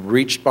and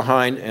reached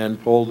behind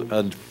and pulled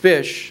a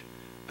fish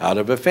out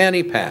of a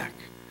fanny pack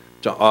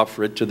to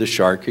offer it to the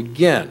shark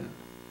again.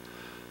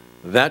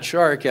 That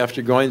shark,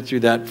 after going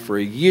through that for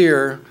a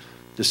year,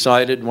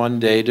 decided one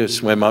day to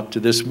swim up to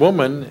this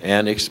woman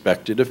and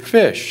expected a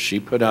fish. She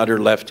put out her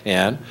left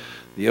hand.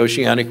 The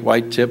oceanic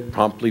whitetip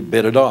promptly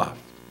bit it off.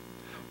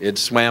 It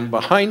swam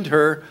behind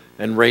her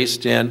and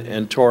raced in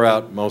and tore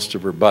out most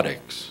of her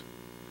buttocks.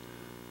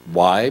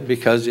 Why?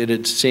 Because it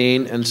had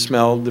seen and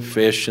smelled the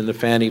fish in the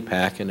fanny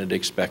pack and it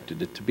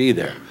expected it to be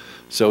there.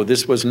 So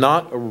this was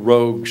not a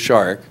rogue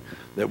shark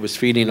that was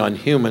feeding on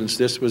humans.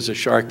 This was a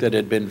shark that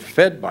had been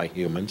fed by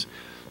humans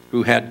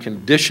who had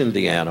conditioned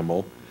the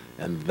animal,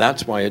 and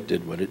that's why it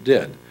did what it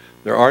did.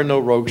 There are no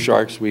rogue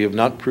sharks. We have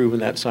not proven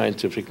that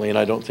scientifically, and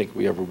I don't think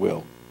we ever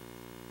will.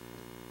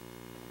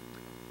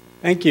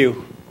 Thank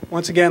you.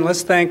 Once again,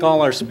 let's thank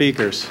all our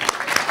speakers.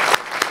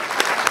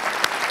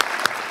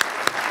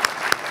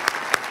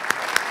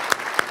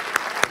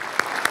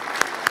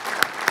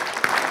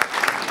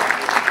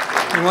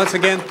 And once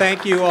again,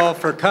 thank you all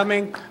for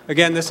coming.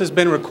 Again, this has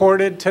been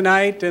recorded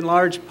tonight in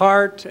large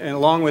part, and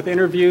along with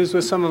interviews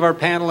with some of our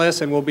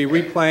panelists, and we'll be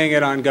replaying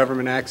it on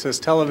Government Access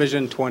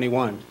Television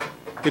 21.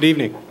 Good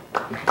evening.